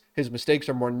careless. His mistakes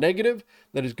are more negative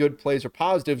than his good plays are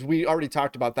positives. We already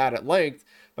talked about that at length,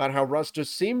 about how Russ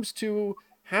just seems to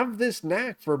have this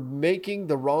knack for making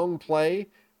the wrong play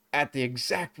at the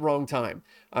exact wrong time.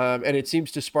 And it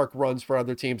seems to spark runs for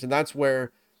other teams. And that's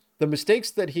where the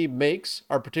mistakes that he makes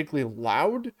are particularly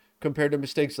loud compared to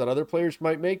mistakes that other players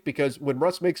might make, because when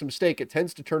Russ makes a mistake, it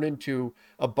tends to turn into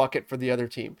a bucket for the other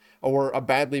team or a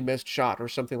badly missed shot or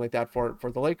something like that for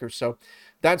the Lakers. So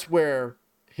that's where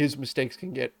his mistakes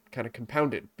can get kind of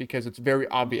compounded, because it's very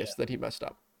obvious that he messed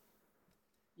up.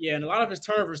 Yeah, and a lot of his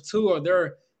turnovers too are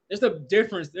there. There's a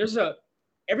difference.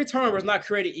 Every turnover is not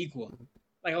created equal.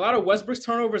 Like a lot of Westbrook's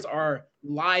turnovers are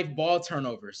live ball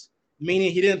turnovers,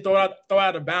 meaning he didn't throw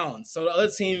out of bounds. So the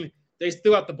other team, they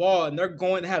threw out the ball and they're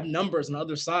going to have numbers on the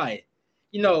other side.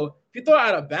 You know, if you throw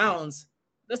out of bounds,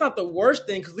 that's not the worst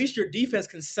thing, because at least your defense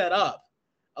can set up.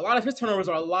 A lot of his turnovers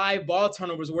are live ball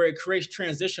turnovers where it creates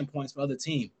transition points for the other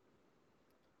team.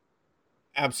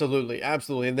 Absolutely,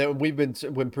 absolutely. And then we've been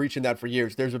preaching that for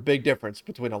years. There's a big difference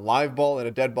between a live ball and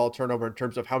a dead ball turnover in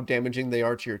terms of how damaging they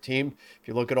are to your team. If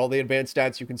you look at all the advanced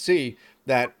stats, you can see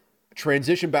that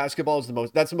transition basketball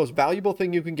is that's the most valuable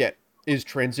thing you can get, is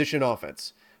transition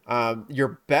offense.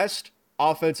 Your best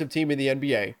offensive team in the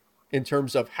NBA in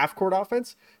terms of half-court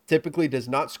offense typically does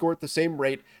not score at the same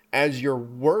rate as your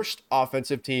worst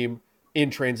offensive team in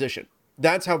transition.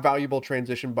 That's how valuable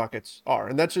transition buckets are.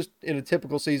 And that's just in a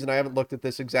typical season. I haven't looked at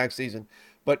this exact season,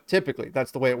 but typically that's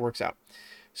the way it works out.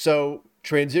 So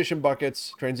transition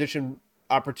buckets, transition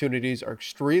opportunities are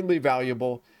extremely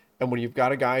valuable. And when you've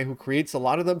got a guy who creates a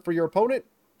lot of them for your opponent,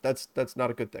 that's not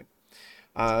a good thing.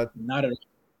 Not at all.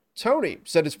 Tony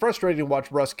said it's frustrating to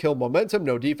watch Russ kill momentum.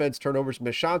 No defense, turnovers,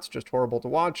 missed shots, just horrible to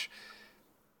watch.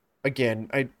 Again,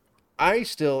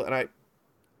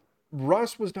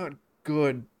 Russ was not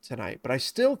good tonight, but I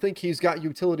still think he's got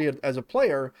utility as a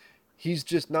player. He's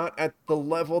just not at the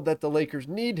level that the Lakers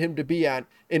need him to be at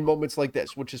in moments like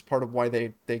this, which is part of why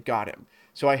they got him.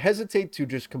 So I hesitate to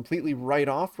just completely write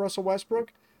off Russell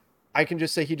Westbrook. I can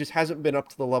just say he just hasn't been up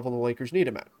to the level the Lakers need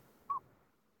him at.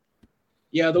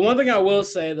 Yeah, the one thing I will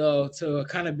say, though, to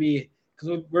kind of be,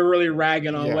 because we're really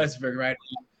ragging on Westbrook right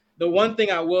now. The one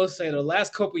thing I will say, the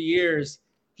last couple of years,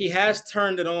 he has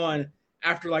turned it on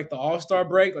after like the All-Star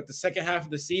break, like the second half of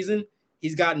the season.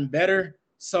 He's gotten better.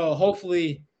 So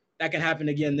hopefully that can happen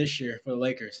again this year for the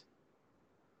Lakers.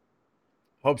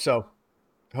 Hope so.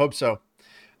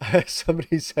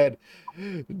 Somebody said,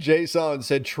 Jason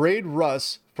said, trade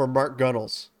Russ for Mark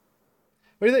Gunnels.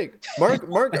 What do you think?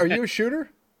 Mark, are you a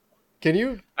shooter? Can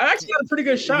you? I actually got a pretty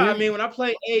good shot. I mean, when I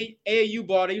played AAU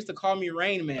ball, they used to call me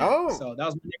Rain Man. Oh. So that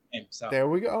was my nickname. So there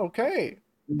we go. Okay.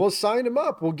 We'll sign him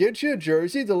up. We'll get you a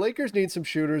jersey. The Lakers need some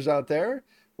shooters out there.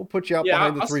 We'll put you out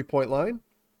behind the three-point line.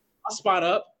 I'll spot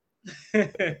up.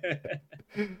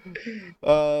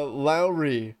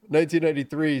 Lowry,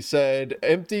 1993, said,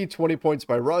 empty 20 points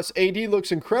by Russ. AD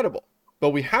looks incredible, but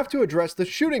we have to address the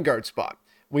shooting guard spot.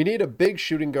 We need a big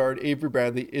shooting guard. Avery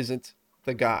Bradley isn't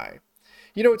the guy.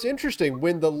 You know, it's interesting.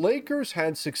 When the Lakers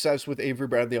had success with Avery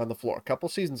Bradley on the floor a couple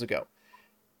seasons ago,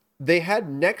 they had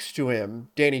next to him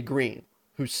Danny Green,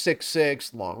 who's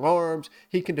 6'6", long arms.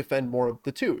 He can defend more of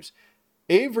the twos.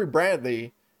 Avery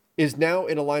Bradley is now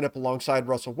in a lineup alongside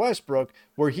Russell Westbrook,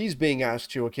 where he's being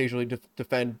asked to occasionally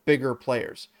defend bigger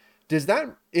players. Has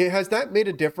that made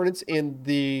a difference in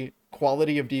the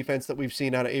quality of defense that we've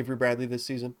seen out of Avery Bradley this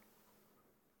season?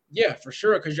 Yeah, for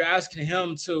sure, because you're asking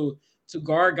him to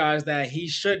guard guys that he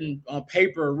shouldn't, on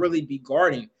paper, really be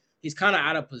guarding. He's kind of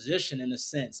out of position in a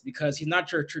sense, because he's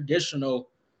not your traditional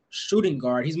shooting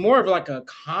guard. He's more of like a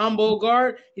combo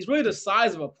guard. He's really the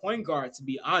size of a point guard, to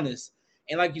be honest.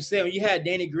 And like you said, when you had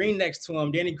Danny Green next to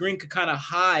him, Danny Green could kind of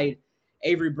hide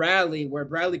Avery Bradley, where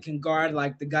Bradley can guard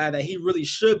like the guy that he really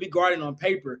should be guarding on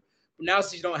paper. But now,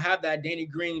 since you don't have that Danny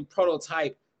Green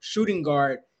prototype shooting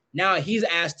guard, now he's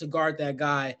asked to guard that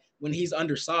guy when he's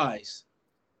undersized.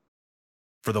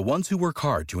 For the ones who work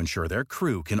hard to ensure their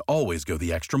crew can always go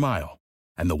the extra mile,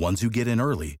 and the ones who get in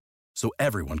early so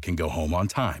everyone can go home on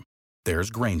time,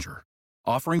 there's Grainger,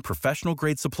 offering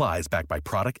professional-grade supplies backed by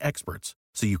product experts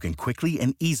so you can quickly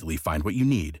and easily find what you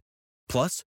need.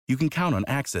 Plus, you can count on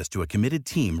access to a committed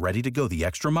team ready to go the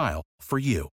extra mile for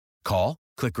you. Call,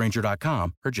 click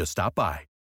Grainger.com, or just stop by.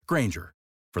 Grainger,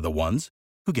 for the ones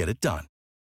who get it done.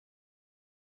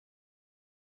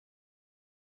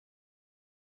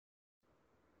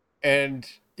 And,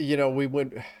 you know,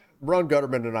 Ron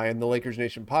Gutterman and I in the Lakers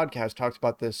Nation podcast talked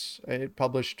about this. It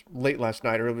published late last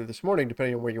night, early this morning,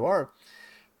 depending on where you are.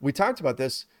 We talked about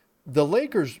this. The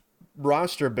Lakers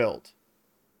roster build,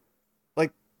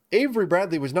 like, Avery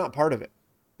Bradley was not part of it.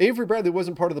 Avery Bradley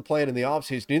wasn't part of the plan in the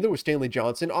offseason. Neither was Stanley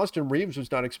Johnson. Austin Reeves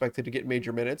was not expected to get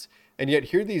major minutes. And yet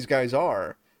here these guys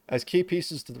are as key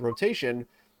pieces to the rotation.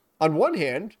 On one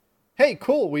hand, hey,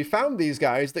 cool, we found these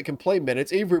guys that can play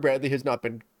minutes. Avery Bradley has not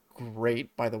been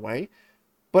great, by the way.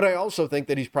 But I also think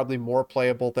that he's probably more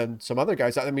playable than some other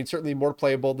guys. I mean, certainly more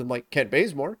playable than like Kent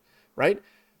Bazemore, right?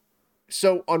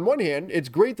 So on one hand, it's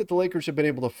great that the Lakers have been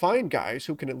able to find guys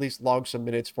who can at least log some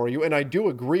minutes for you. And I do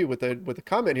agree with the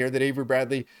comment here that Avery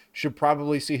Bradley should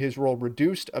probably see his role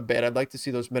reduced a bit. I'd like to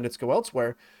see those minutes go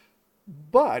elsewhere.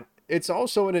 But it's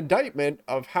also an indictment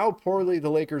of how poorly the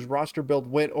Lakers roster build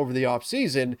went over the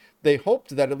offseason. They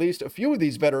hoped that at least a few of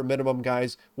these veteran minimum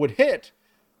guys would hit.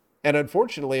 And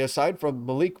unfortunately, aside from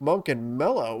Malik Monk and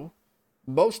Melo,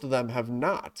 most of them have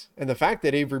not. And the fact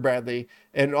that Avery Bradley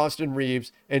and Austin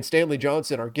Reeves and Stanley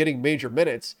Johnson are getting major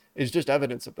minutes is just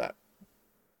evidence of that.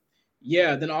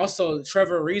 Yeah, then also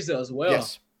Trevor Ariza as well.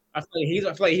 Yes. I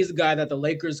feel like he's a guy that the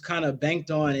Lakers kind of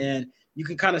banked on, and you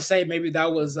can kind of say maybe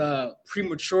that was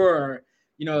premature,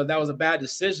 or, that was a bad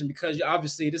decision, because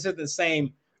obviously this isn't the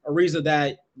same Ariza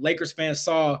that Lakers fans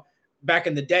saw back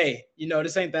in the day.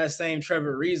 This ain't that same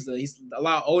Trevor Ariza. He's a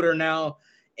lot older now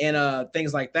and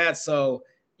things like that. So,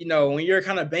 when you're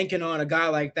kind of banking on a guy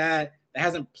like that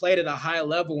hasn't played at a high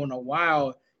level in a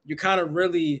while, you're kind of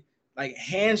really like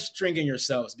hamstringing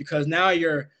yourselves, because now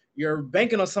you're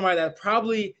banking on somebody that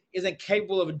probably isn't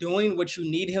capable of doing what you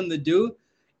need him to do.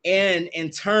 And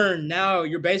in turn, now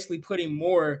you're basically putting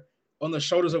more on the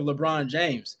shoulders of LeBron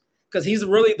James, because he's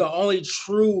really the only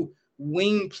true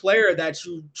wing player that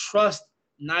you trust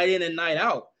night in and night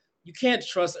out. You can't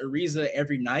trust Ariza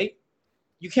every night.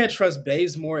 You can't trust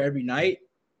Bazemore every night,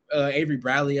 Avery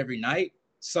Bradley every night.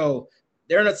 So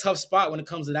they're in a tough spot when it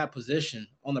comes to that position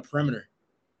on the perimeter.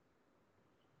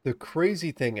 The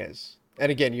crazy thing is,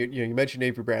 and again, you mentioned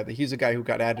Avery Bradley. He's a guy who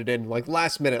got added in like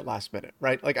last minute,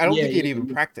 right? Like I don't think he'd even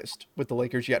practiced with the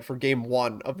Lakers yet for game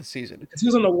 1 of the season. He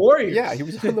was on the Warriors. Yeah, he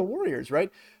was on the Warriors, right?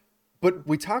 But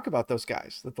we talk about those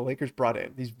guys that the Lakers brought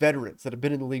in, these veterans that have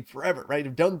been in the league forever, right?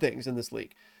 Have done things in this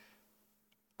league.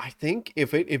 I think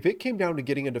if it came down to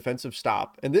getting a defensive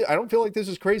stop, and I don't feel like this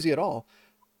is crazy at all,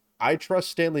 I trust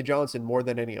Stanley Johnson more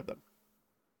than any of them.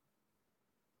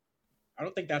 I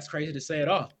don't think that's crazy to say at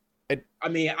all. I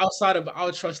mean, outside of, I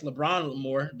would trust LeBron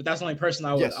more, but that's the only person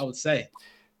I would say.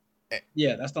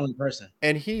 Yeah, that's the only person.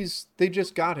 And they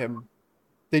just got him.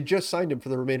 They just signed him for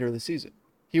the remainder of the season.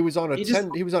 He was on a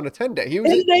 10-day. He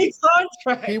was 10-day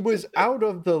contract. He was out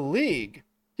of the league.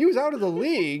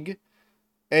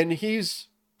 And he's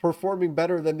performing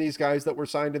better than these guys that were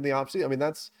signed in the offseason. I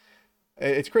mean,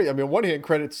 it's crazy. I mean, on one hand,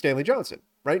 credit to Stanley Johnson,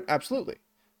 right? Absolutely.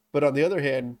 But on the other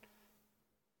hand,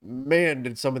 man,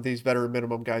 did some of these veteran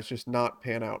minimum guys just not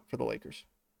pan out for the Lakers.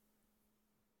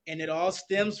 And it all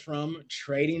stems from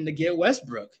trading to get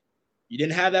Westbrook. You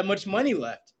didn't have that much money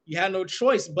left. You had no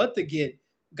choice but to get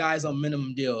guys on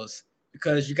minimum deals,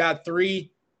 because you got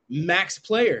 3 max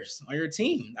players on your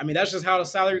team. I mean, that's just how the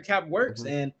salary cap works.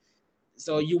 Mm-hmm. And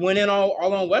so you went in all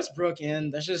on Westbrook,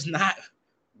 and that's just not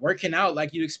working out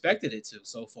like you expected it to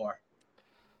so far.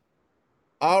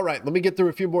 All right, let me get through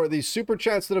a few more of these super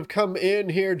chats that have come in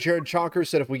here. Jared Chalker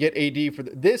said, if we get AD for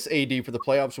this AD for the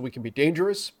playoffs so we can be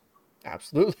dangerous.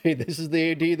 Absolutely. This is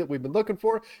the AD that we've been looking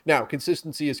for. Now,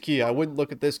 consistency is key. I wouldn't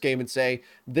look at this game and say,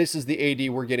 this is the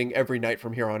AD we're getting every night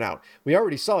from here on out. We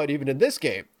already saw it even in this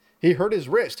game. He hurt his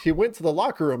wrist. He went to the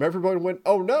locker room. Everyone went,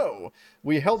 oh no.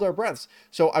 We held our breaths.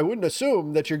 So I wouldn't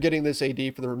assume that you're getting this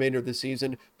AD for the remainder of the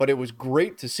season, but it was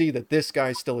great to see that this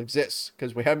guy still exists,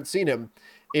 because we haven't seen him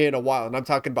in a while. And I'm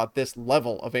talking about this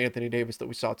level of Anthony Davis that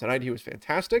we saw tonight. He was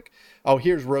fantastic. Oh,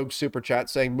 here's Rogue's super chat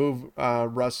saying move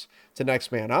Russ to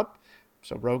next man up.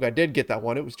 So Rogue, I did get that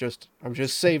one. I was just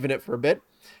saving it for a bit.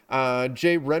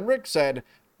 Jay Renrick said,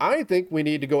 I think we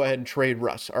need to go ahead and trade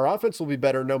Russ. Our offense will be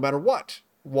better no matter what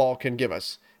Wall can give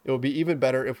us. It would be even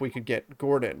better if we could get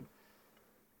Gordon.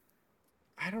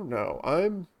 I don't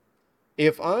know.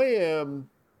 If I am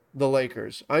the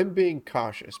Lakers, I'm being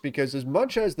cautious, because as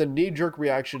much as the knee-jerk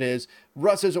reaction is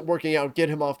Russ isn't working out, get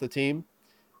him off the team,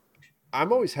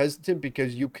 I'm always hesitant,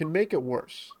 because you can make it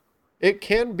worse. It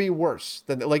can be worse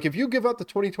than, like, if you give up the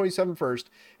 2027 first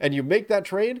and you make that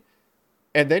trade,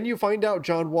 and then you find out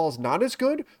John Wall's not as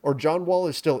good, or John Wall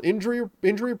is still injury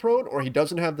prone, or he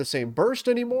doesn't have the same burst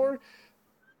anymore,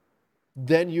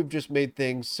 then you've just made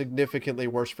things significantly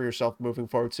worse for yourself moving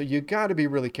forward. So you got to be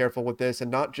really careful with this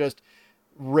and not just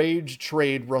rage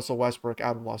trade Russell Westbrook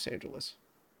out of Los Angeles.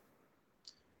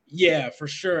 Yeah, for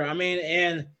sure. I mean,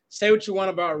 and say what you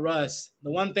want about Russ.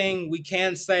 The one thing we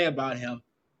can say about him,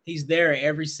 he's there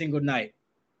every single night.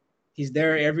 He's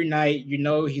there every night. You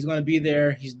know he's going to be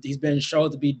there. He's been shown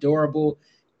to be durable.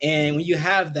 And when you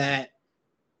have that,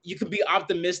 you can be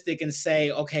optimistic and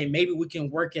say, okay, maybe we can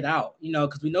work it out,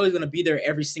 because we know he's going to be there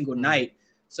every single night.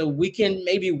 So we can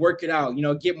maybe work it out,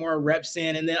 get more reps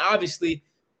in. And then obviously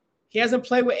he hasn't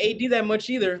played with AD that much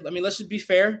either. I mean, let's just be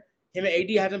fair. Him and AD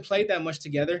haven't played that much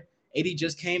together. AD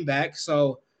just came back.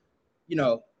 So,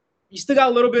 you still got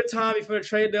a little bit of time before the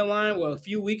trade deadline. Well, a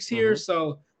few weeks here.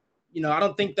 So, I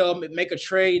don't think they'll make a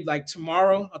trade like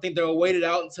tomorrow. I think they'll wait it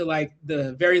out until like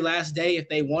the very last day if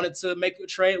they wanted to make a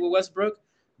trade with Westbrook.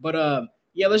 But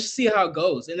yeah, let's just see how it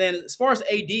goes. And then as far as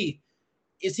AD,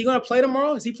 is he going to play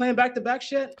tomorrow? Is he playing back-to-back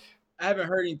yet? I haven't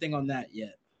heard anything on that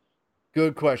yet.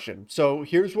 Good question. So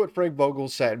here's what Frank Vogel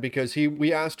said, because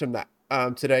we asked him that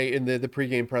today in the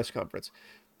pregame press conference.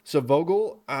 So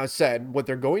Vogel said what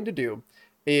they're going to do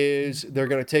is they're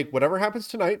going to take whatever happens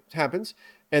tonight happens,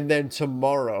 and then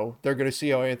tomorrow they're going to see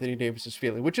how Anthony Davis is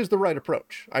feeling, which is the right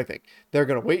approach, I think. They're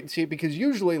going to wait and see, because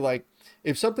usually, like,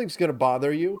 if something's going to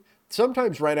bother you,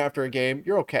 sometimes right after a game,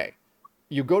 you're okay.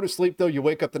 You go to sleep, though, you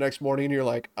wake up the next morning, and you're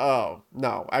like, oh,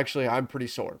 no, actually, I'm pretty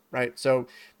sore, right? So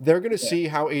they're going to see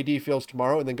how AD feels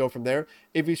tomorrow and then go from there.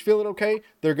 If he's feeling okay,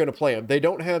 they're going to play him. They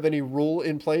don't have any rule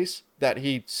in place that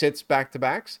he sits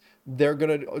back-to-backs. They're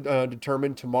going to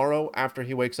determine tomorrow after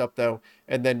he wakes up, though,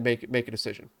 and then make a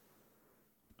decision.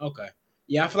 Okay.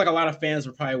 Yeah, I feel like a lot of fans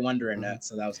were probably wondering that,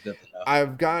 so that was good to know.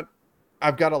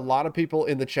 I've got a lot of people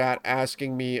in the chat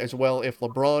asking me as well if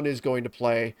LeBron is going to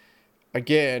play.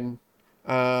 Again,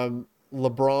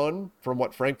 LeBron, from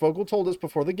what Frank Vogel told us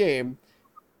before the game,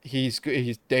 he's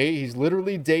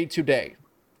literally day to day.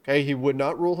 Okay, he would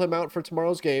not rule him out for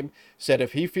tomorrow's game. Said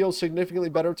if he feels significantly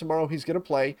better tomorrow, he's going to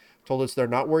play. Told us they're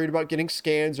not worried about getting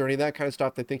scans or any of that kind of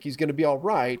stuff. They think he's going to be all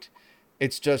right.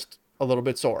 It's just a little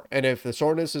bit sore. And if the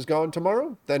soreness is gone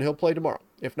tomorrow, then he'll play tomorrow.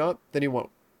 If not, then he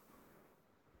won't.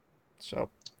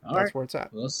 So that's where it's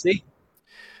at. We'll see.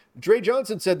 Dre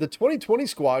Johnson said the 2020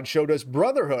 squad showed us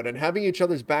brotherhood and having each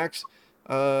other's backs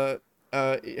brought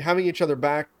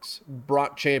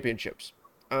championships.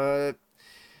 That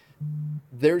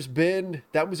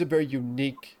was a very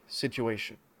unique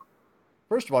situation.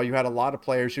 First of all, you had a lot of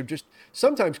players who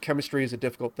sometimes chemistry is a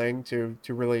difficult thing to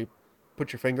really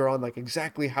put your finger on, like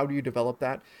exactly how do you develop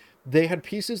that? They had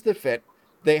pieces that fit.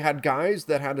 They had guys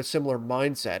that had a similar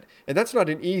mindset, and that's not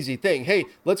an easy thing. Hey,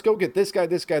 let's go get this guy,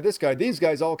 this guy, this guy. These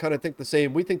guys all kind of think the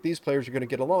same. We think these players are going to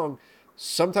get along.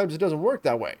 Sometimes it doesn't work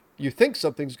that way. You think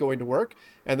something's going to work,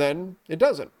 and then it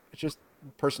doesn't. It's just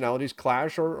personalities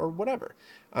clash or whatever.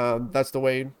 That's the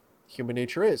way human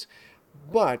nature is.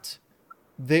 But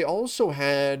they also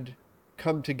had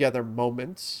come together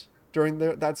moments during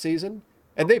that season.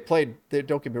 And they played,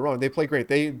 don't get me wrong, they played great.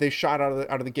 They shot out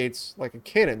of the gates like a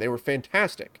cannon. They were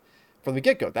fantastic from the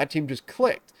get-go. That team just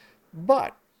clicked.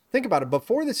 But think about it.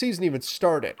 Before the season even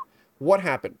started, what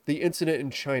happened? The incident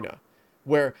in China,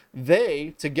 where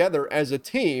they, together as a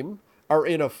team, are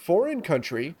in a foreign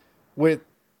country with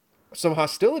some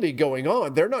hostility going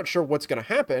on. They're not sure what's going to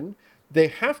happen. They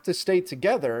have to stay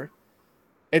together.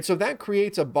 And so that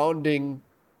creates a bonding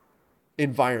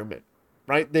environment.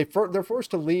 Right? They're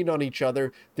forced to lean on each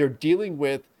other. They're dealing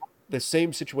with the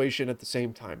same situation at the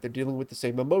same time. They're dealing with the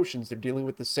same emotions. They're dealing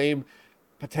with the same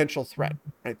potential threat.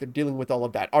 Right? They're dealing with all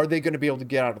of that. Are they going to be able to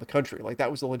get out of the country? Like,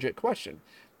 that was a legit question.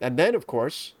 And then, of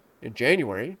course, in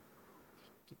January,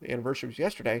 the anniversary was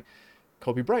yesterday,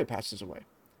 Kobe Bryant passes away.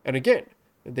 And again,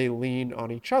 they lean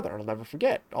on each other. I'll never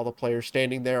forget all the players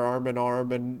standing there arm in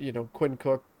arm, and Quinn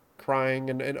Cook crying,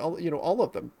 and all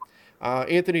of them.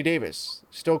 Anthony Davis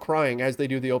still crying as they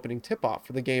do the opening tip-off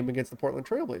for the game against the Portland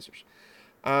Trailblazers.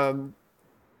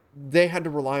 They had to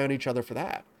rely on each other for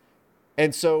that.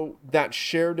 And so that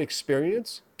shared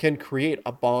experience can create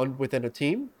a bond within a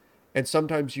team. And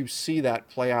sometimes you see that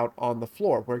play out on the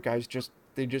floor where guys just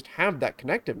have that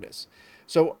connectiveness.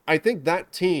 So I think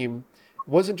that team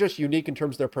wasn't just unique in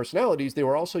terms of their personalities. They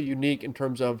were also unique in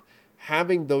terms of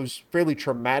having those fairly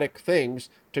traumatic things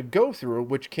to go through,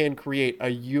 which can create a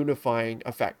unifying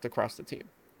effect across the team.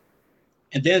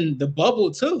 And then the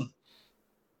bubble too.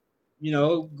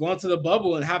 Going to the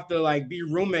bubble and have to like be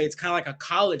roommates, kind of like a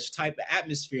college type of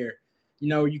atmosphere.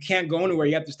 You can't go anywhere.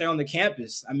 You have to stay on the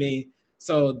campus. I mean,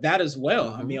 so that as well.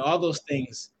 Mm-hmm. I mean, all those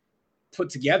things put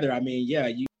together. I mean, yeah,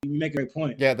 you make a great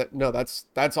point. Yeah,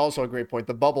 that's also a great point.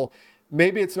 The bubble,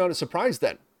 maybe it's not a surprise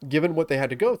then, given what they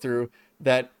had to go through,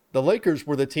 that the Lakers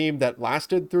were the team that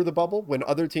lasted through the bubble when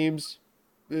other teams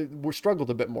were struggled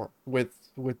a bit more with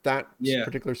that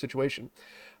particular situation.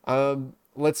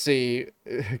 Let's see.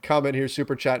 Comment here,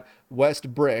 super chat.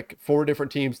 West Brick, 4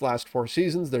 different teams last 4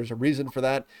 seasons. There's a reason for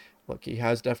that. Look, he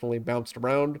has definitely bounced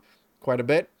around quite a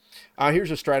bit.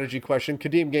 Here's a strategy question.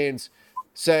 Kadeem Gaines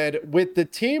said, with the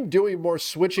team doing more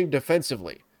switching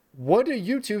defensively, what do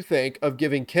you two think of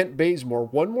giving Kent Bazemore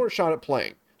one more shot at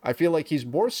playing? I feel like he's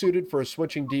more suited for a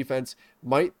switching defense,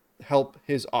 might help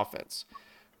his offense.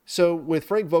 So with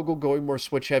Frank Vogel going more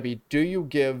switch heavy, do you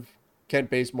give Kent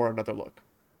Bazemore another look?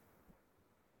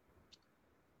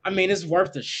 I mean, it's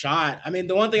worth a shot. I mean,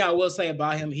 the one thing I will say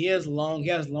about him, he has long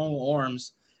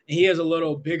arms, and he is a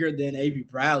little bigger than Avery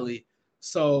Bradley.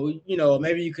 So,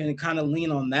 maybe you can kind of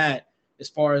lean on that as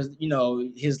far as,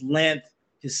 his length,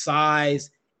 his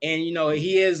size, and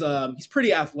he's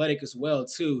pretty athletic as well,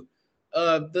 too.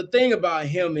 The thing about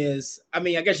him is, I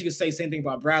mean, I guess you could say the same thing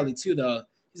about Bradley too, though.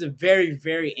 He's a very,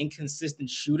 very inconsistent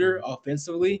shooter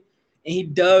offensively, and he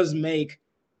does make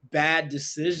bad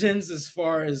decisions as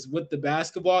far as with the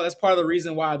basketball. That's part of the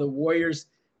reason why the Warriors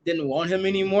didn't want him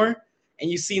anymore. And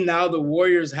you see now the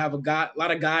Warriors have a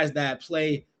lot of guys that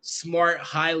play smart,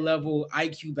 high-level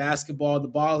IQ basketball. The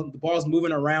ball's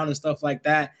moving around and stuff like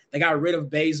that. They got rid of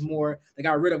Bazemore. They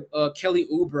got rid of Kelly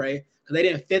Oubre because they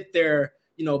didn't fit their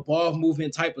ball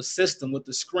movement type of system with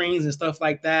the screens and stuff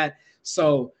like that.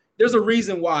 So there's a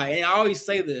reason why. And I always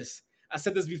say this. I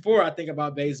said this before, I think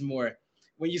about Bazemore.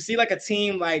 When you see like a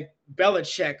team like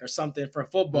Belichick or something for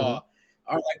football,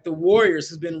 or like the Warriors,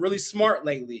 who's been really smart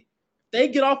lately, if they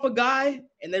get off a guy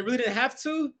and they really didn't have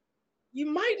to, you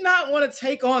might not want to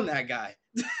take on that guy.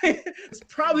 It's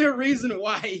probably a reason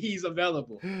why he's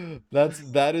available.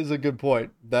 That is a good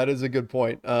point. That is a good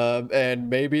point. And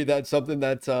maybe that's something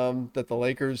that that the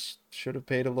Lakers should have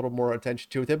paid a little more attention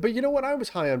to with him. But you know what? I was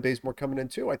high on Bazemore coming in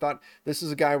too. I thought this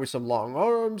is a guy with some long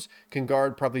arms, can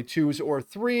guard probably twos or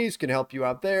threes, can help you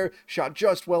out there. Shot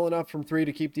just well enough from three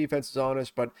to keep defenses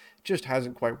honest, but just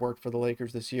hasn't quite worked for the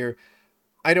Lakers this year.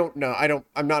 I don't know.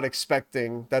 I'm not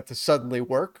expecting that to suddenly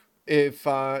work. If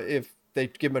they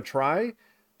give him a try,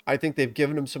 I think they've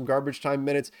given him some garbage time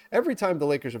minutes. Every time the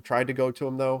Lakers have tried to go to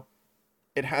him, though,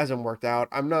 it hasn't worked out.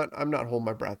 I'm not holding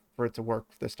my breath for it to work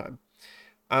this time.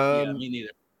 Yeah, me neither.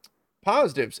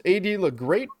 Positives. AD looked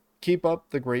great. Keep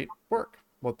up the great work.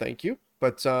 Well, thank you.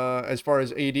 But as far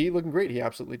as AD looking great, he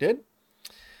absolutely did.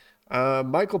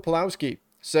 Michael Pulowski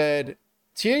said,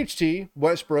 THT,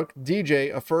 Westbrook,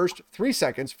 DJ, a first, 3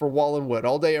 seconds for Wall and Wood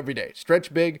all day, every day.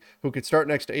 Stretch big, who could start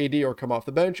next to AD or come off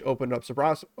the bench,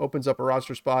 opens up a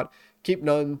roster spot. Keep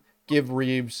none, give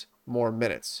Reeves more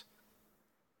minutes.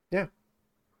 Yeah.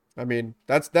 I mean,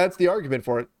 that's the argument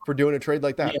for it, for doing a trade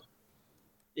like that.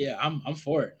 Yeah, I'm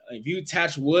for it. If you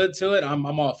attach Wood to it, I'm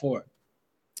all for it.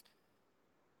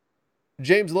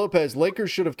 James Lopez, Lakers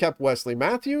should have kept Wesley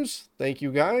Matthews. Thank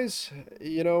you, guys.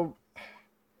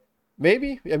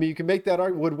 Maybe. I mean, you can make that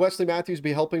argument. Would Wesley Matthews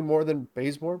be helping more than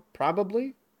Bazemore?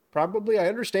 Probably. I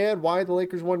understand why the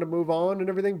Lakers wanted to move on and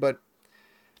everything, but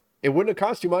it wouldn't have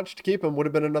cost you much to keep him. Would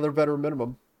have been another veteran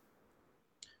minimum.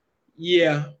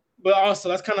 Yeah, but also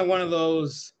that's kind of one of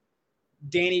those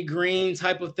Danny Green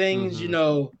type of things.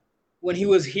 When he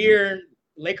was here,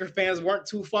 Laker fans weren't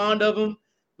too fond of him.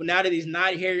 But now that he's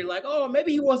not here, you're like, oh,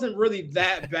 maybe he wasn't really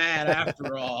that bad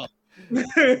after all.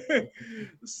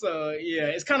 So yeah,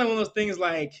 it's kind of one of those things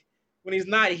like when he's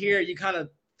not here, you kind of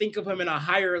think of him in a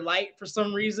higher light for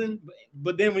some reason,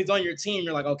 but then when he's on your team,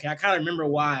 you're like, okay, I kind of remember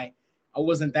why I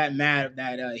wasn't that mad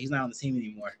that he's not on the team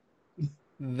anymore.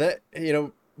 That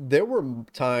there were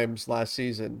times last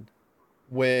season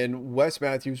when Wes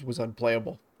Matthews was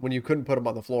unplayable, when you couldn't put him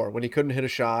on the floor, when he couldn't hit a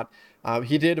shot.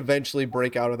 He did eventually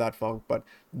break out of that funk, but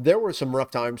there were some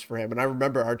rough times for him. And I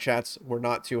remember our chats were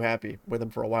not too happy with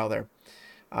him for a while there.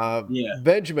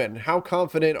 Benjamin, how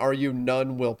confident are you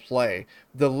none will play?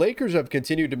 The Lakers have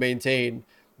continued to maintain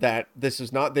that this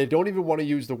is not, they don't even want to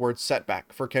use the word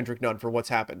setback for Kendrick Nunn for what's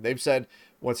happened. They've said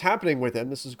what's happening with him,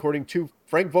 this is according to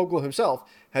Frank Vogel himself,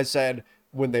 has said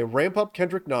when they ramp up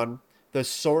Kendrick Nunn, the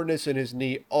soreness in his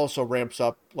knee also ramps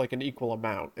up like an equal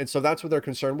amount. And so that's what they're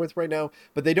concerned with right now.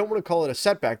 But they don't want to call it a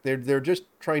setback. They're just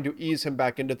trying to ease him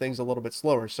back into things a little bit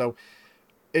slower. So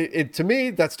to me,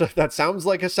 that sounds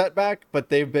like a setback, but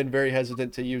they've been very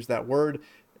hesitant to use that word.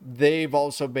 They've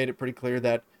also made it pretty clear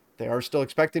that they are still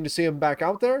expecting to see him back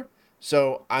out there.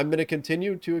 So I'm going to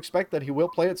continue to expect that he will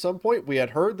play at some point. We had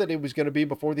heard that it was going to be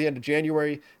before the end of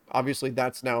January. Obviously,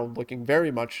 that's now looking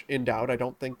very much in doubt. I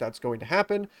don't think that's going to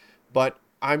happen. But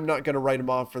I'm not going to write him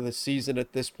off for the season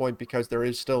at this point because there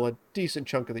is still a decent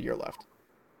chunk of the year left.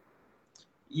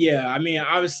 Yeah, I mean,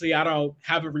 obviously, I don't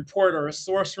have a report or a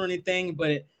source or anything,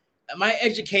 but my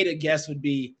educated guess would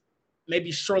be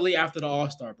maybe shortly after the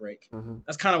All-Star break. Mm-hmm.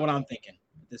 That's kind of what I'm thinking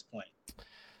at this point.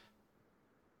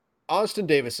 Austin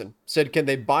Davison said, can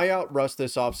they buy out Russ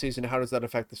this offseason? How does that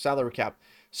affect the salary cap?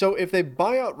 So if they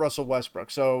buy out Russell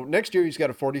Westbrook, so next year he's got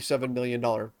a $47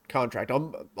 million contract.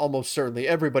 Almost certainly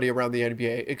everybody around the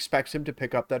NBA expects him to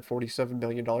pick up that $47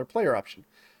 million player option.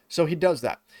 So he does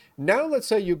that. Now let's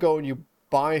say you go and you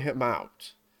buy him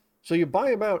out. So you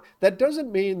buy him out. That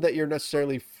doesn't mean that you're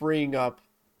necessarily freeing up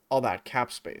all that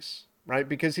cap space, right?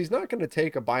 Because he's not going to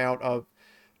take a buyout of,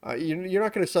 you're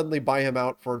not going to suddenly buy him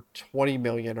out for 20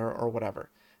 million or whatever.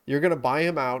 You're going to buy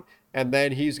him out and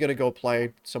then he's going to go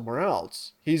play somewhere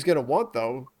else. He's going to want,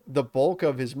 though, the bulk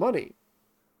of his money.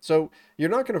 So you're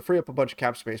not going to free up a bunch of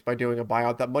cap space by doing a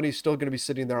buyout. That money's still going to be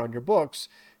sitting there on your books.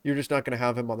 You're just not going to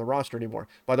have him on the roster anymore.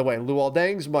 By the way, Luol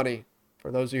Deng's money,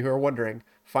 for those of you who are wondering,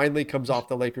 finally comes off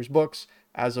the Lakers' books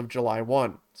as of July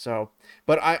 1. So,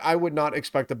 but I would not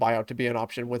expect a buyout to be an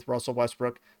option with Russell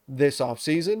Westbrook this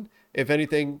offseason. If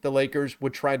anything, the Lakers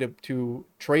would try to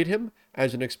trade him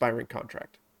as an expiring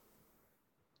contract.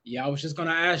 Yeah, I was just going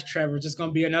to ask Trevor, just going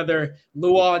to be another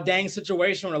Luol Deng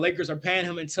situation where the Lakers are paying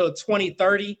him until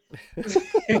 2030.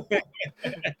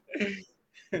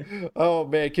 Oh,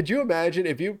 man. Could you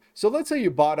imagine so let's say you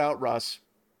bought out Russ.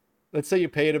 Let's say you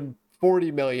paid him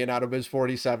 40 million out of his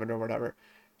 47 or whatever.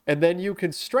 And then you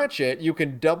can stretch it. You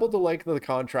can double the length of the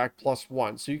contract plus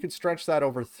one. So you can stretch that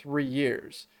over 3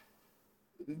 years.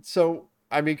 So,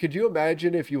 I mean, could you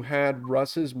imagine if you had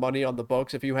Russ's money on the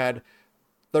books, if you had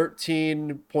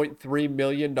 $13.3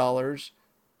 million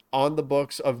on the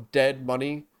books of dead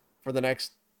money for the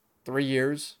next 3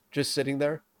 years, just sitting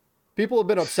there? People have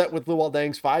been upset with Luol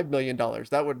Deng's $5 million.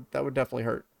 That would definitely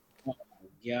hurt. Oh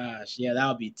my gosh. Yeah, that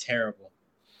would be terrible.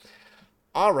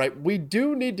 All right. We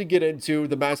do need to get into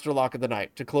the master lock of the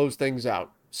night to close things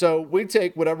out. So we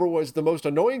take whatever was the most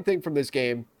annoying thing from this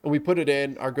game and we put it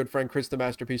in our good friend Chris the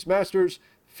Masterpiece Masters,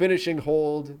 finishing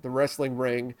hold, the wrestling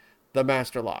ring, the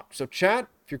master lock. So chat,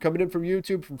 if you're coming in from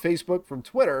YouTube, from Facebook, from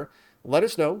Twitter, let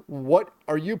us know, what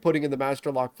are you putting in the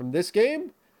master lock from this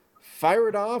game? Fire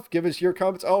it off. Give us your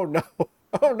comments. Oh no.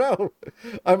 Oh no.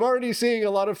 I'm already seeing a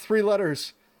lot of 3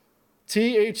 letters.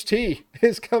 THT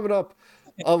is coming up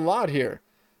a lot here.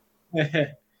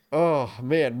 Oh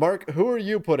man. Mark, who are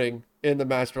you putting in the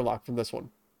master lock from this one?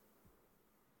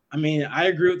 I mean, I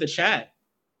agree with the chat.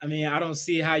 I mean, I don't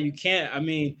see how you can't. I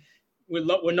mean, with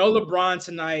no LeBron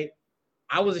tonight,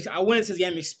 I went into this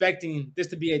game expecting this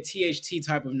to be a THT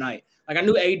type of night. Like, I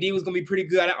knew AD was going to be pretty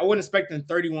good. I wasn't expecting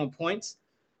 31 points.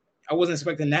 I wasn't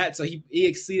expecting that. So he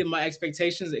exceeded my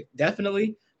expectations,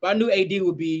 definitely. But I knew AD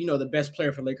would be, the best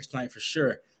player for Lakers tonight for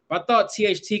sure. But I thought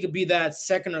THT could be that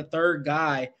second or third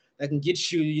guy that can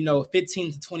get you,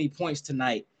 15 to 20 points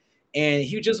tonight. And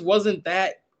he just wasn't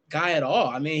that guy at all.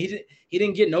 I mean, he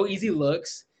didn't get no easy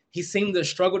looks. He seemed to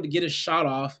struggle to get his shot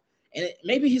off. And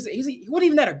maybe he wasn't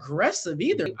even that aggressive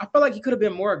either. I felt like he could have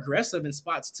been more aggressive in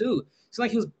spots too. It's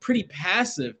like he was pretty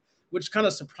passive, which kind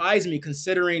of surprised me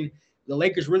considering the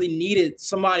Lakers really needed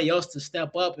somebody else to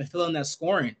step up and fill in that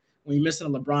scoring when you're missing a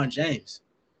LeBron James.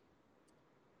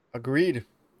 Agreed.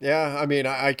 Yeah, I mean,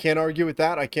 I can't argue with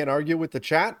that. I can't argue with the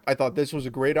chat. I thought this was a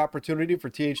great opportunity for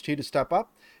THT to step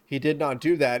up. He did not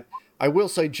do that. I will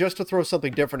say, just to throw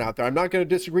something different out there, I'm not going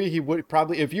to disagree. He would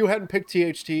probably, if you hadn't picked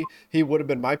THT, he would have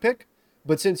been my pick.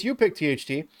 But since you picked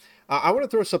THT, I want to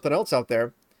throw something else out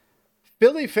there.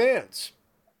 Philly fans,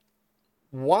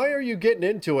 why are you getting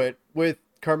into it with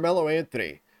Carmelo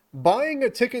Anthony? Buying a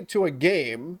ticket to a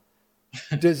game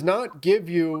does not give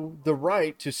you the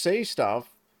right to say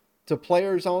stuff to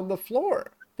players on the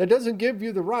floor. That doesn't give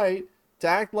you the right to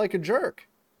act like a jerk.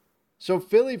 So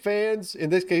Philly fans, in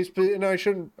this case, and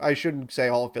I shouldn't say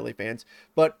all Philly fans,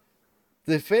 but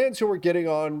the fans who are getting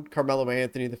on Carmelo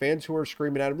Anthony, the fans who are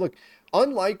screaming at him, look,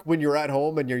 unlike when you're at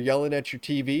home and you're yelling at your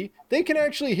TV, they can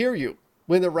actually hear you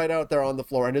when they're right out there on the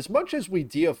floor. And as much as we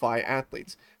deify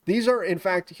athletes, these are in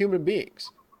fact human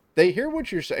beings. They hear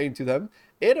what you're saying to them.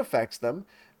 It affects them.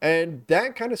 And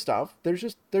that kind of stuff,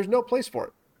 there's no place for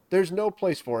it. There's no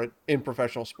place for it in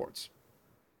professional sports.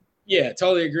 Yeah,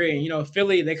 totally agree. And,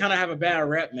 Philly, they kind of have a bad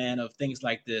rep, man, of things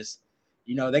like this.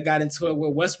 They got into it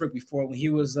with Westbrook before when he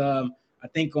was, I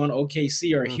think, on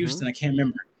OKC or Houston. I can't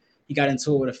remember. He got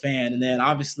into it with a fan. And then,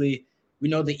 obviously, we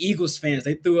know the Eagles fans,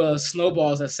 they threw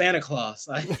snowballs at Santa Claus.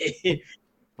 Like,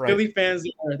 right. Philly fans,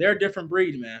 they're a different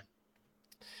breed, man.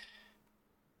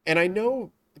 And I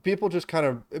know people just kind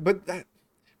of, but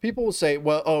people will say,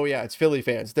 well, oh, yeah, it's Philly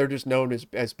fans. They're just known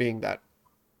as being that.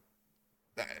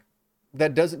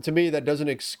 That doesn't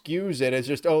excuse it. It's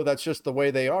just, oh, that's just the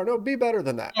way they are. No, be better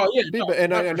than that. Oh, yeah.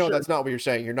 I know that's not what you're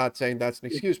saying. You're not saying that's an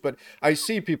excuse, but I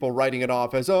see people writing it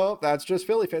off as, oh, that's just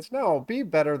Philly fans. No, be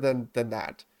better than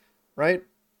that. Right?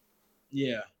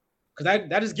 Yeah. Because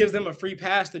that just gives them a free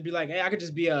pass to be like, hey, I could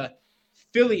just be a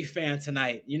Philly fan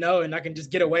tonight, and I can just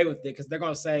get away with it because they're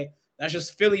going to say, that's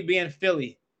just Philly being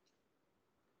Philly.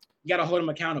 You got to hold them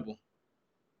accountable.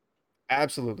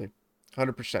 Absolutely.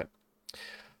 100%.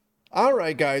 All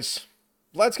right, guys.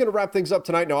 that's going to wrap things up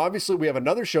tonight. Now, obviously, we have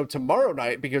another show tomorrow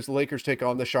night because the Lakers take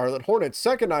on the Charlotte Hornets.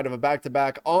 Second night of a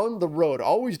back-to-back on the road.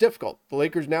 Always difficult. The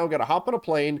Lakers now got to hop on a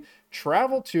plane,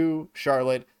 travel to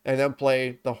Charlotte, and then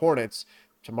play the Hornets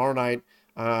tomorrow night.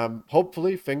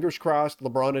 Hopefully, fingers crossed,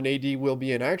 LeBron and AD will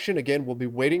be in action. Again, we'll be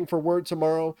waiting for word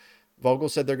tomorrow. Vogel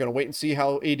said they're going to wait and see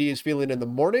how AD is feeling in the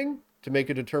morning to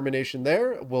make a determination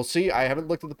there. We'll see. I haven't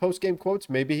looked at the post-game quotes.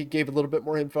 Maybe he gave a little bit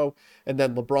more info. And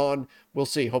then LeBron, we'll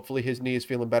see. Hopefully his knee is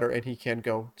feeling better and he can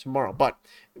go tomorrow. But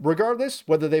regardless,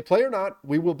 whether they play or not,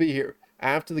 we will be here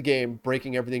after the game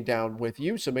breaking everything down with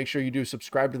you. So make sure you do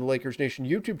subscribe to the Lakers Nation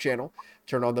YouTube channel.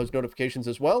 Turn on those notifications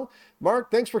as well. Mark,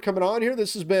 thanks for coming on here.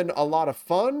 This has been a lot of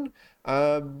fun.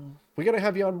 We got to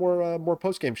have you on more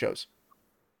post-game shows.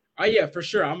 Oh, yeah, for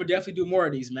sure. I'm going to definitely do more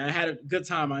of these, man. I had a good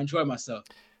time. I enjoyed myself.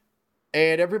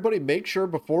 And everybody make sure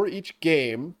before each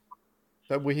game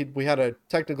that we had a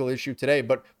technical issue today,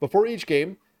 but before each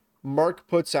game, Mark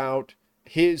puts out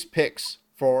his picks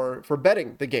for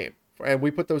betting the game. And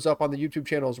we put those up on the YouTube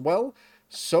channel as well.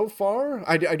 So far,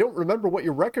 I don't remember what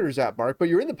your record is at, Mark, but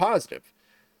you're in the positive.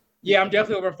 Yeah, I'm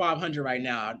definitely over 500 right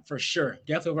now, for sure.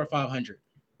 Definitely over 500.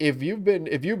 If you've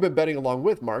been betting along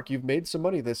with Mark, you've made some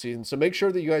money this season. So make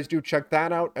sure that you guys do check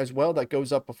that out as well. That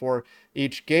goes up before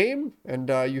each game, and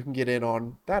you can get in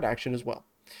on that action as well.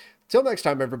 Till next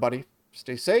time, everybody,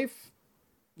 stay safe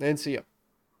and see ya.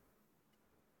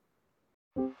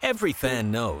 Every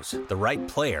fan knows the right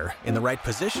player in the right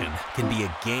position can be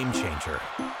a game changer.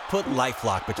 Put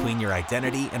LifeLock between your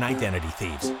identity and identity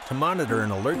thieves to monitor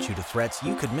and alert you to threats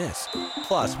you could miss.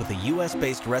 Plus, with a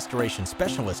U.S.-based restoration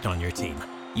specialist on your team,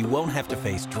 you won't have to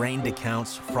face drained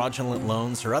accounts, fraudulent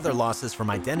loans, or other losses from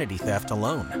identity theft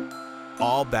alone.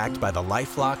 All backed by the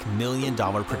LifeLock $1 Million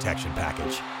Protection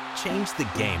Package. Change the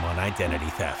game on identity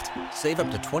theft. Save up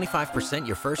to 25%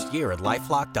 your first year at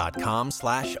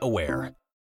LifeLock.com/aware.